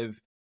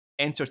attractive,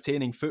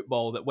 entertaining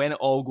football, that when it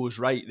all goes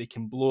right, they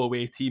can blow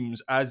away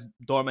teams, as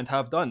Dortmund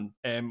have done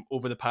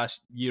over the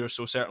past year or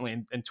so, certainly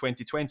in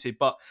 2020.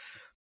 But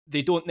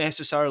they don't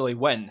necessarily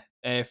win.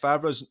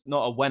 Favre's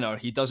not a winner.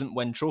 He doesn't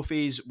win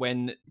trophies.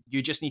 When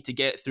you just need to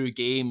get through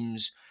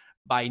games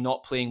by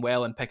not playing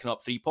well and picking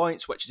up 3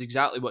 points, which is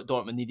exactly what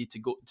Dortmund needed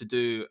to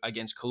do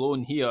against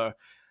Cologne here,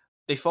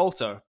 they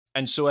falter.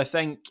 And so I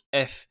think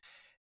if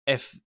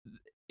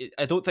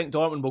I don't think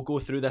Dortmund will go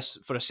through this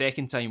for a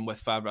second time with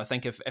Favre. I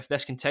think if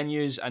this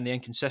continues and the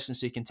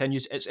inconsistency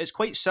continues, it's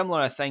quite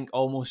similar, I think,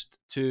 almost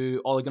to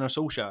Ole Gunnar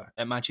Solskjaer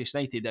at Manchester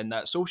United, in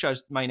that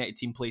Solskjaer's Man United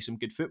team plays some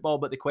good football,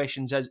 but the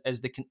question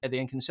is the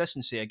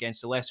inconsistency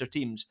against the lesser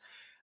teams.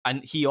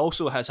 And he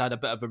also has had a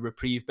bit of a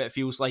reprieve, but it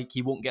feels like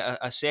he won't get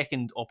a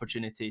second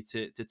opportunity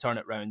to turn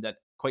it round. And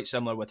quite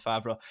similar with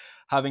Favre.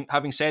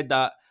 Having said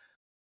that,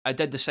 I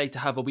did decide to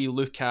have a wee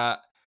look at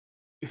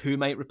who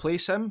might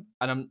replace him,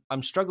 and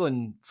I'm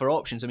struggling for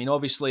options. I mean,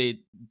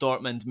 obviously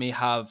Dortmund may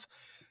have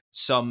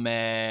some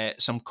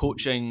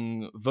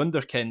coaching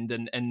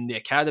wunderkind in the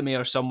academy,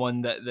 or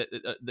someone that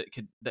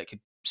could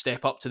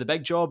step up to the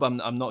big job.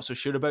 I'm not so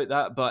sure about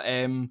that, but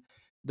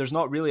there's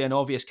not really an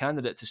obvious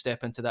candidate to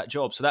step into that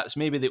job. So that's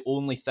maybe the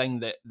only thing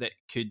that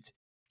could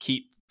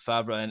keep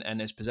Favre in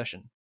his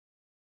position.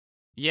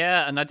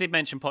 Yeah, and I did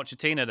mention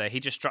Pochettino there.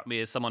 He just struck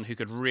me as someone who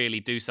could really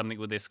do something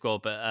with this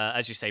squad, but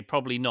as you say,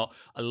 probably not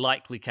a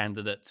likely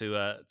candidate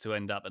to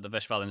end up at the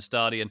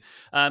Westfalenstadion.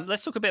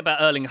 Let's talk a bit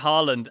about Erling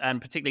Haaland, and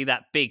particularly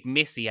that big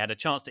miss he had, a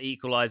chance to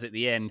equalise at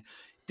the end.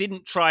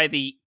 Didn't try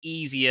the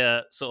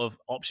easier sort of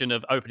option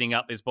of opening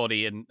up his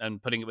body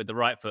and putting it with the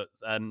right foot,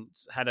 and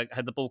had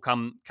the ball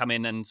come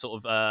in and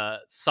sort of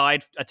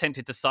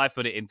attempted to side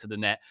foot it into the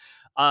net.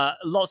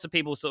 Lots of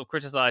people sort of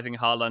criticising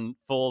Haaland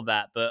for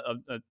that, but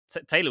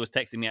Taylor was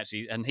texting me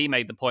actually, and he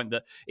made the point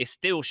that it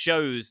still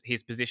shows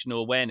his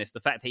positional awareness. The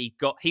fact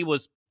that he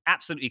was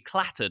absolutely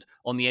clattered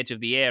on the edge of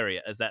the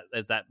area as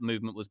that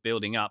movement was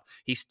building up.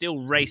 He still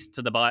raced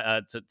to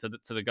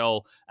the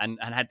goal and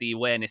had the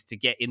awareness to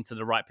get into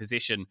the right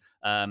position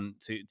to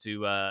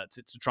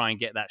try and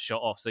get that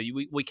shot off. So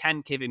we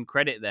can give him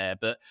credit there,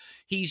 but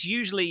he's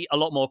usually a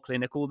lot more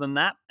clinical than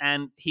that,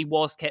 and he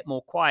was kept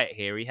more quiet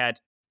here. He had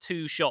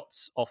 2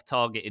 shots off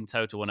target in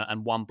total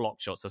and 1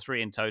 block shot, so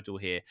 3 in total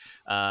here.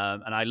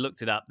 And I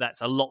looked it up. That's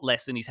a lot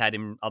less than he's had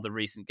in other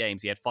recent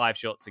games. He had 5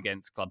 shots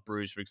against Club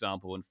Brugge, for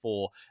example, and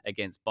 4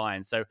 against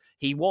Bayern. So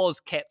he was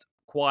kept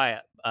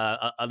quiet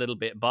a little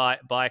bit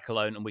by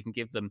Cologne, and we can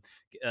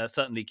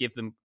certainly give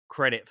them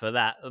credit for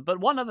that. But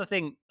one other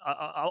thing,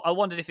 I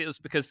wondered if it was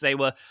because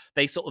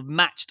they sort of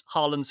matched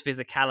Haaland's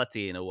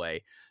physicality in a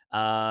way.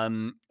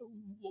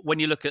 When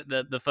you look at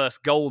the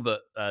first goal that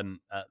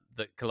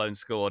Cologne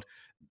scored,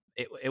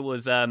 it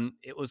was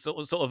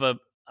sort of a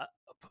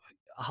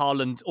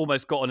Haaland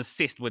almost got an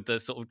assist with the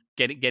sort of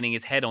getting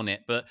his head on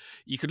it. But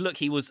you could look,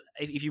 he was,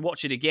 if you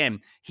watch it again,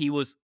 he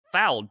was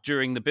fouled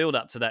during the build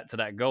up to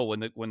that goal when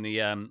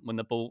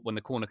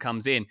the corner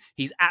comes in.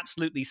 He's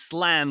absolutely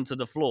slammed to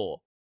the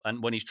floor.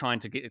 And when he's trying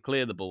to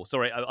clear the ball,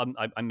 sorry, I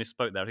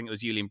misspoke there. I think it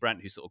was Julian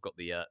Brandt who sort of got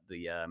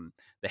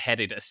the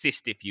headed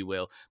assist, if you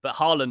will. But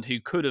Haaland, who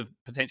could have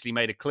potentially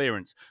made a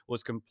clearance,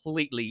 was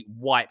completely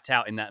wiped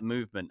out in that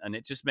movement, and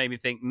it just made me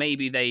think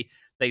maybe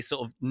they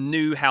sort of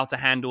knew how to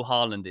handle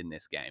Haaland in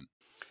this game.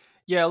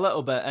 Yeah, a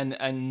little bit,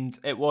 and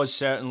it was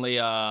certainly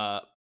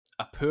a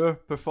poor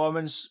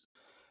performance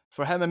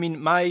for him. I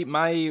mean,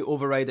 my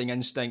overriding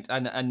instinct,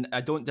 and I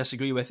don't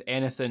disagree with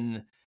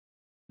anything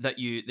that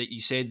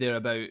you said there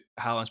about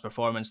Haaland's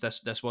performance.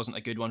 This wasn't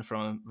a good one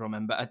from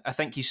him, but I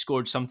think he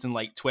scored something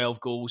like 12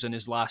 goals in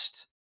his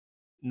last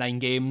 9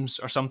 games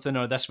or something,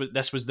 or this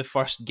was the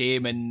first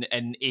game in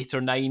 8 or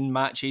 9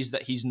 matches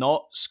that he's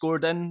not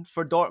scored in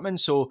for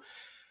Dortmund. So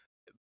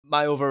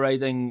my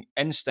overriding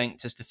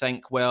instinct is to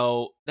think,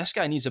 well, this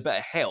guy needs a bit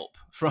of help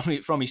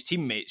from his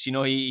teammates. You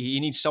know, he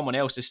needs someone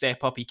else to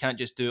step up. He can't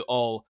just do it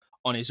all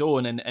on his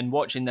own. And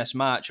watching this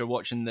match, or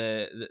watching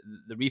the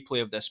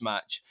replay of this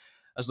match,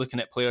 I was looking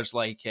at players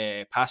like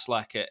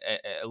Paslak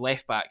at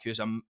left back, who's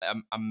a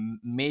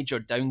major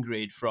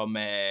downgrade from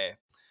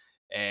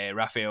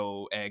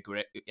Rafael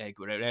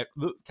Guerrero.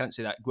 Can't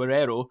say that,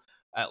 Guerrero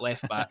at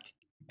left back.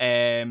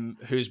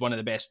 Who's one of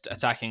the best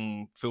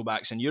attacking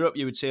fullbacks in Europe,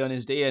 you would say, on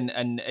his day,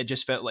 and it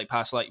just felt like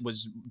Paslak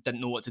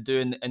didn't know what to do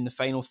in the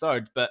final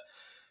third. But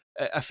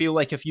I feel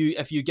like if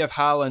you give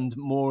Haaland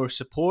more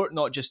support,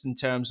 not just in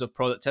terms of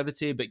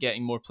productivity, but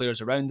getting more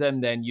players around him,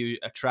 then you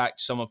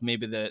attract some of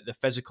maybe the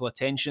physical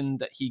attention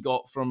that he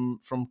got from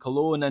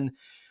Cologne. And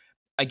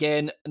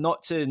again,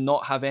 not to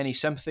not have any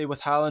sympathy with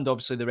Haaland.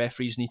 Obviously, the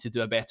referees need to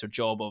do a better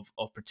job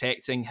of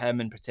protecting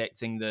him and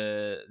protecting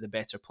the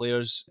better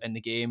players in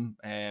the game.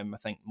 I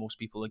think most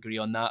people agree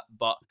on that.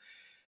 But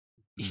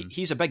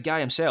he's a big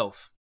guy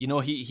himself. You know,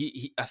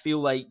 he I feel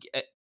like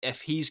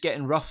if he's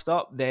getting roughed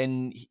up,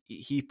 then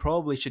he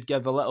probably should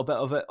give a little bit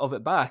of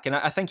it back. And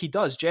I think he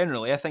does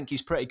generally. I think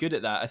he's pretty good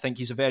at that. I think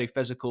he's a very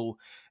physical.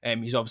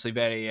 He's obviously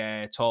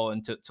very tall,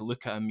 and to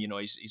look at him, you know,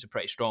 he's a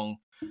pretty strong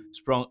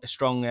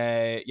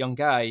young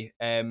guy.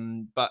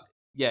 But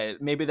yeah,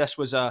 maybe this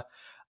was a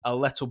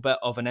little bit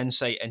of an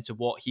insight into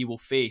what he will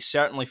face.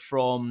 Certainly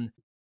from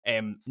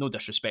no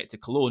disrespect to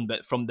Cologne,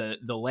 but from the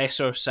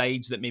lesser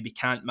sides that maybe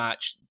can't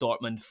match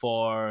Dortmund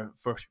for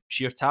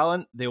sheer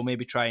talent, they'll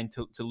maybe try and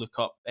to look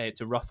up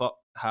to rough up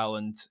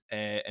Haaland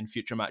in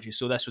future matches.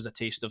 So this was a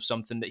taste of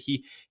something that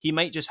he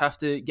might just have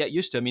to get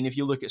used to. I mean, if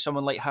you look at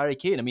someone like Harry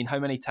Kane, I mean, how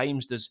many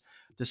times does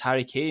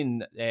Harry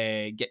Kane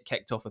get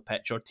kicked off a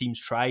pitch, or teams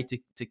try to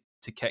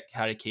kick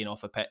Harry Kane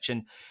off a pitch?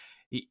 And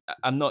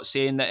I'm not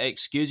saying that it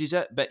excuses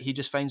it, but he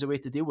just finds a way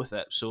to deal with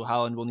it. So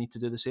Haaland will need to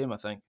do the same, I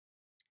think.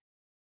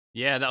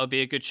 Yeah, that would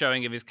be a good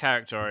showing of his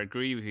character. I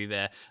agree with you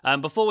there.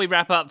 Before we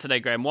wrap up today,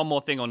 Graham, one more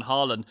thing on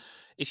Haaland.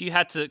 If you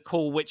had to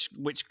call which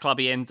club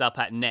he ends up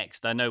at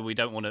next, I know we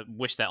don't want to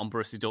wish that on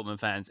Borussia Dortmund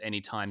fans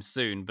anytime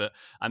soon, but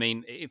I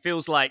mean, it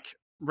feels like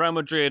Real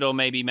Madrid or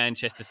maybe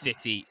Manchester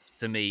City,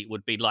 to me,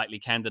 would be likely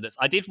candidates.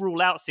 I did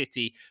rule out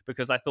City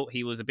because I thought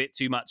he was a bit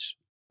too much.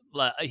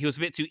 He was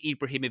a bit too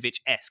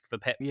Ibrahimovic-esque for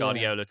Pep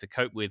Guardiola to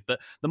cope with. But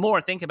the more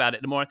I think about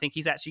it, the more I think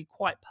he's actually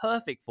quite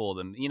perfect for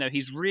them. You know,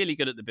 he's really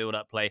good at the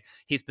build-up play.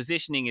 His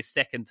positioning is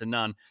second to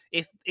none.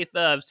 If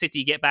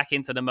City get back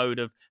into the mode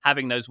of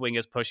having those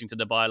wingers pushing to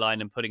the byline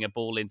and putting a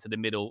ball into the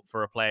middle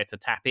for a player to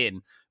tap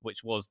in,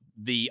 which was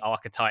the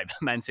archetype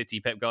Man City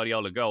Pep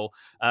Guardiola goal,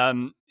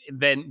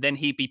 then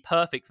he'd be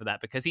perfect for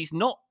that, because he's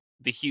not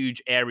the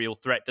huge aerial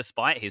threat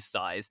despite his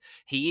size.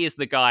 He is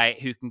the guy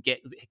who can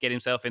get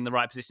himself in the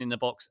right position in the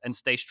box and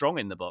stay strong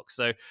in the box.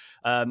 So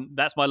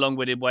that's my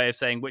long-winded way of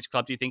saying, which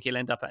club do you think he'll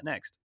end up at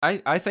next?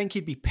 I think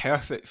he'd be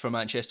perfect for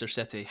Manchester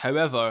City.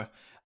 However,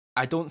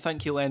 I don't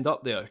think he'll end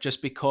up there,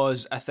 just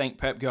because I think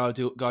Pep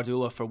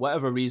Guardiola, for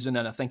whatever reason,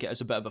 and I think it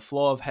is a bit of a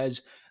flaw of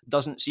his,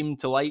 doesn't seem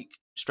to like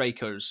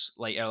strikers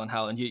like Erling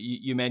Haaland.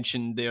 You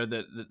mentioned there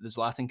the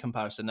Zlatan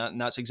comparison,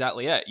 and that's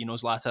exactly it. You know,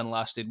 Zlatan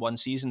lasted 1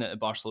 season at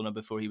Barcelona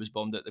before he was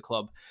bombed at the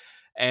club.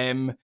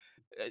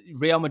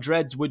 Real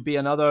Madrid would be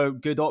another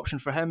good option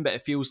for him, but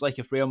it feels like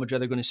if Real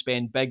Madrid are going to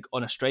spend big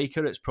on a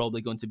striker, it's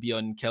probably going to be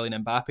on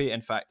Kylian Mbappe.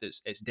 In fact,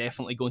 it's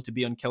definitely going to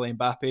be on Kylian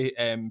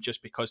Mbappe,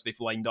 just because they've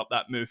lined up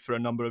that move for a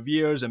number of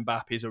years.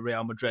 Mbappe's a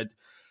Real Madrid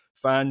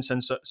fan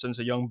since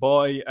a young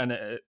boy, and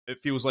it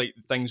feels like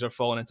things are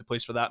falling into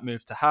place for that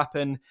move to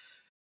happen.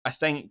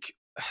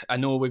 I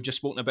know we've just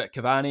spoken about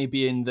Cavani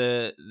being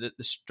the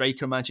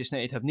striker Manchester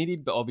United have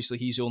needed, but obviously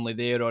he's only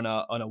there on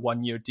a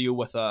 1-year deal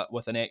with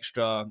an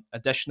extra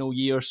additional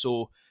year.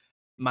 So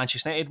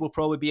Manchester United will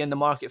probably be in the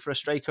market for a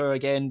striker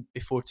again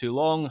before too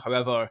long.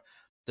 However,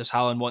 does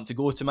Haaland want to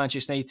go to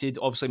Manchester United?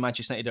 Obviously,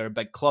 Manchester United are a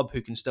big club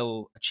who can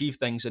still achieve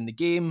things in the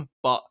game,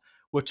 but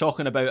we're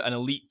talking about an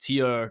elite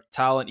tier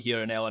talent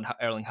here in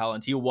Erling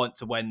Haaland. He'll want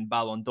to win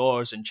Ballon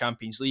d'Ors and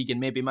Champions League,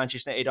 and maybe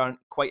Manchester United aren't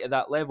quite at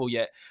that level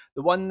yet.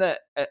 The one that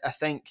I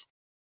think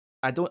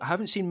I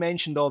haven't seen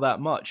mentioned all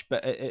that much,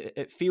 but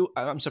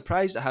I'm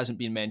surprised it hasn't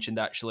been mentioned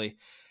actually.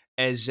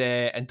 Is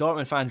and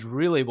Dortmund fans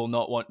really will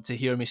not want to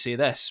hear me say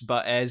this,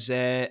 but is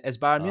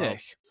Bayern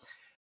Munich.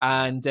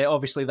 And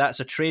obviously that's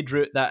a trade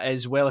route that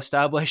is well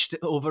established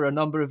over a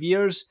number of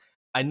years.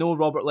 I know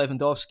Robert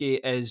Lewandowski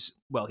is,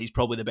 well, he's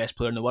probably the best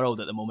player in the world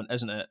at the moment,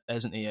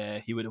 isn't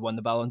he? He would have won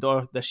the Ballon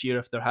d'Or this year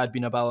if there had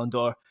been a Ballon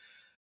d'Or.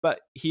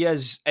 But he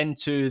is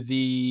into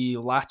the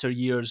latter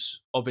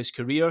years of his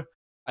career.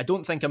 I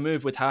don't think a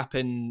move would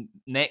happen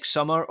next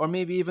summer or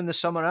maybe even the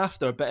summer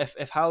after. But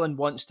if Haaland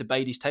wants to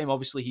bide his time,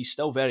 obviously he's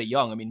still very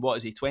young. I mean, what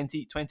is he,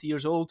 20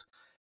 years old?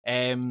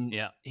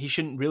 He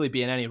shouldn't really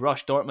be in any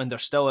rush. Dortmund are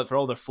still, for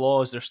all their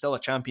flaws, they're still a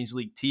Champions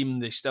League team.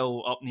 They're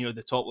still up near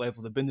the top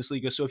level of the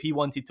Bundesliga. So if he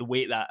wanted to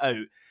wait that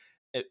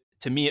out,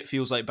 to me it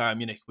feels like Bayern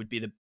Munich would be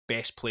the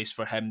best place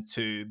for him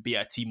to be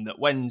at a team that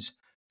wins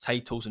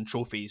titles and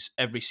trophies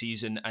every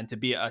season, and to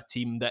be at a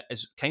team that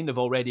is kind of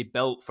already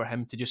built for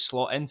him to just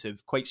slot into,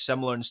 quite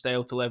similar in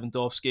style to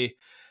Lewandowski.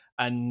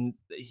 And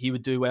he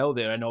would do well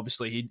there. And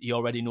obviously he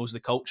already knows the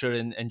culture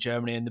in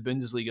Germany and the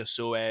Bundesliga.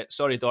 So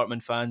sorry,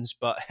 Dortmund fans,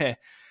 but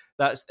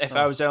that's if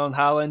I was Erling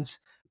Haaland,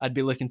 I'd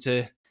be looking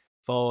to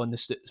follow in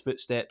the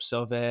footsteps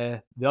of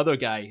the other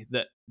guy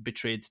that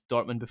betrayed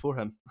Dortmund before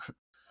him.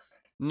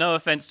 No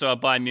offense to our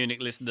Bayern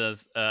Munich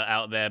listeners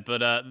out there,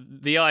 but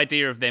the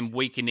idea of them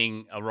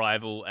weakening a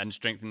rival and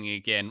strengthening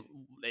again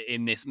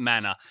in this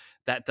manner,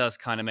 that does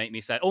kind of make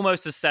me sad.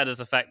 Almost as sad as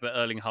the fact that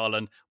Erling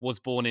Haaland was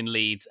born in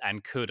Leeds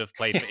and could have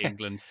played for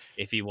England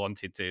if he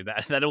wanted to.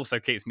 That also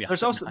keeps me up.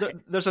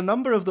 There's a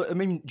number of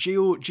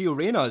Gio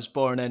Reyna is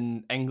born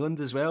in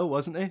England as well,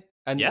 wasn't he?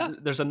 And yeah,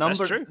 there's a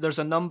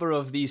number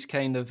of these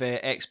kind of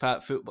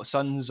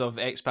sons of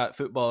expat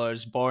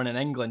footballers born in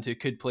England who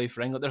could play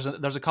for England.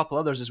 There's a couple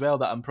others as well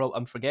that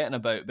I'm forgetting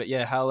about. But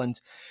yeah, Haaland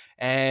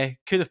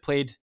could have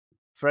played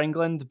for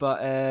England,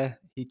 but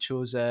he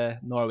chose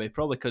Norway,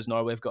 probably because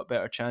Norway have got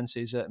better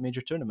chances at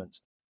major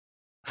tournaments.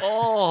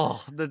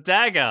 Oh, the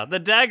dagger at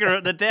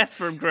the death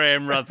from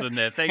Graham Ruthven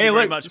there. Thank you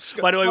very much.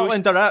 By the way,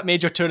 Scotland are at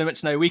major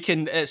tournaments now. We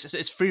can,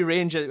 it's free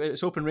range,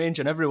 it's open range,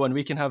 and everyone,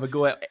 we can have a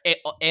go at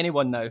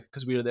anyone now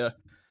because we're there.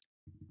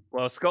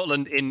 Well,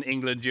 Scotland in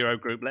England Euro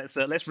group. Let's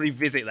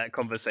revisit that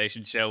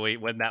conversation, shall we,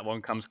 when that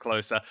one comes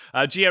closer.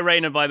 Gio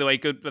Reyna, by the way,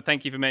 good. But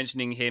thank you for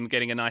mentioning him,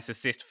 getting a nice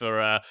assist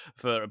for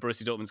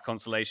Borussia Dortmund's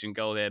consolation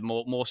goal there.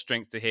 More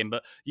strength to him.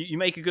 But you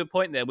make a good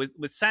point there with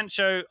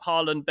Sancho,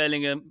 Haaland,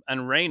 Bellingham,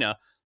 and Reyna.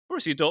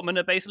 Borussia Dortmund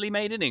are basically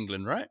made in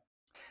England, right?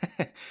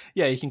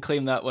 Yeah, you can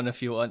claim that one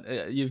if you want.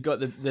 You've got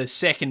the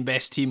second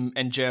best team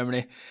in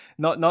Germany,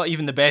 not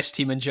even the best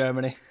team in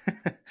Germany.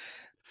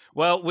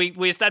 Well,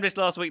 we established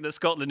last week that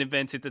Scotland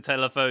invented the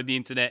telephone, the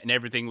internet, and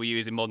everything we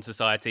use in modern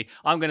society.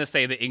 I'm going to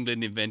say that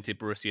England invented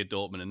Borussia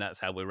Dortmund, and that's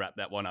how we wrap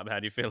that one up. How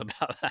do you feel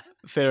about that?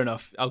 Fair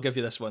enough. I'll give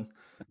you this one.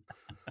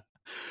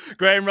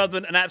 Graham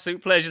Ruthven, an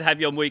absolute pleasure to have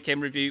you on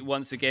Weekend Review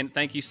once again.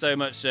 Thank you so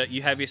much.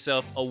 You have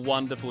yourself a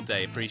wonderful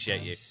day.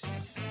 Appreciate you.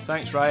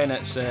 Thanks, Ryan.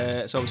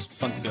 It's always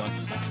fun to be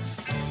on.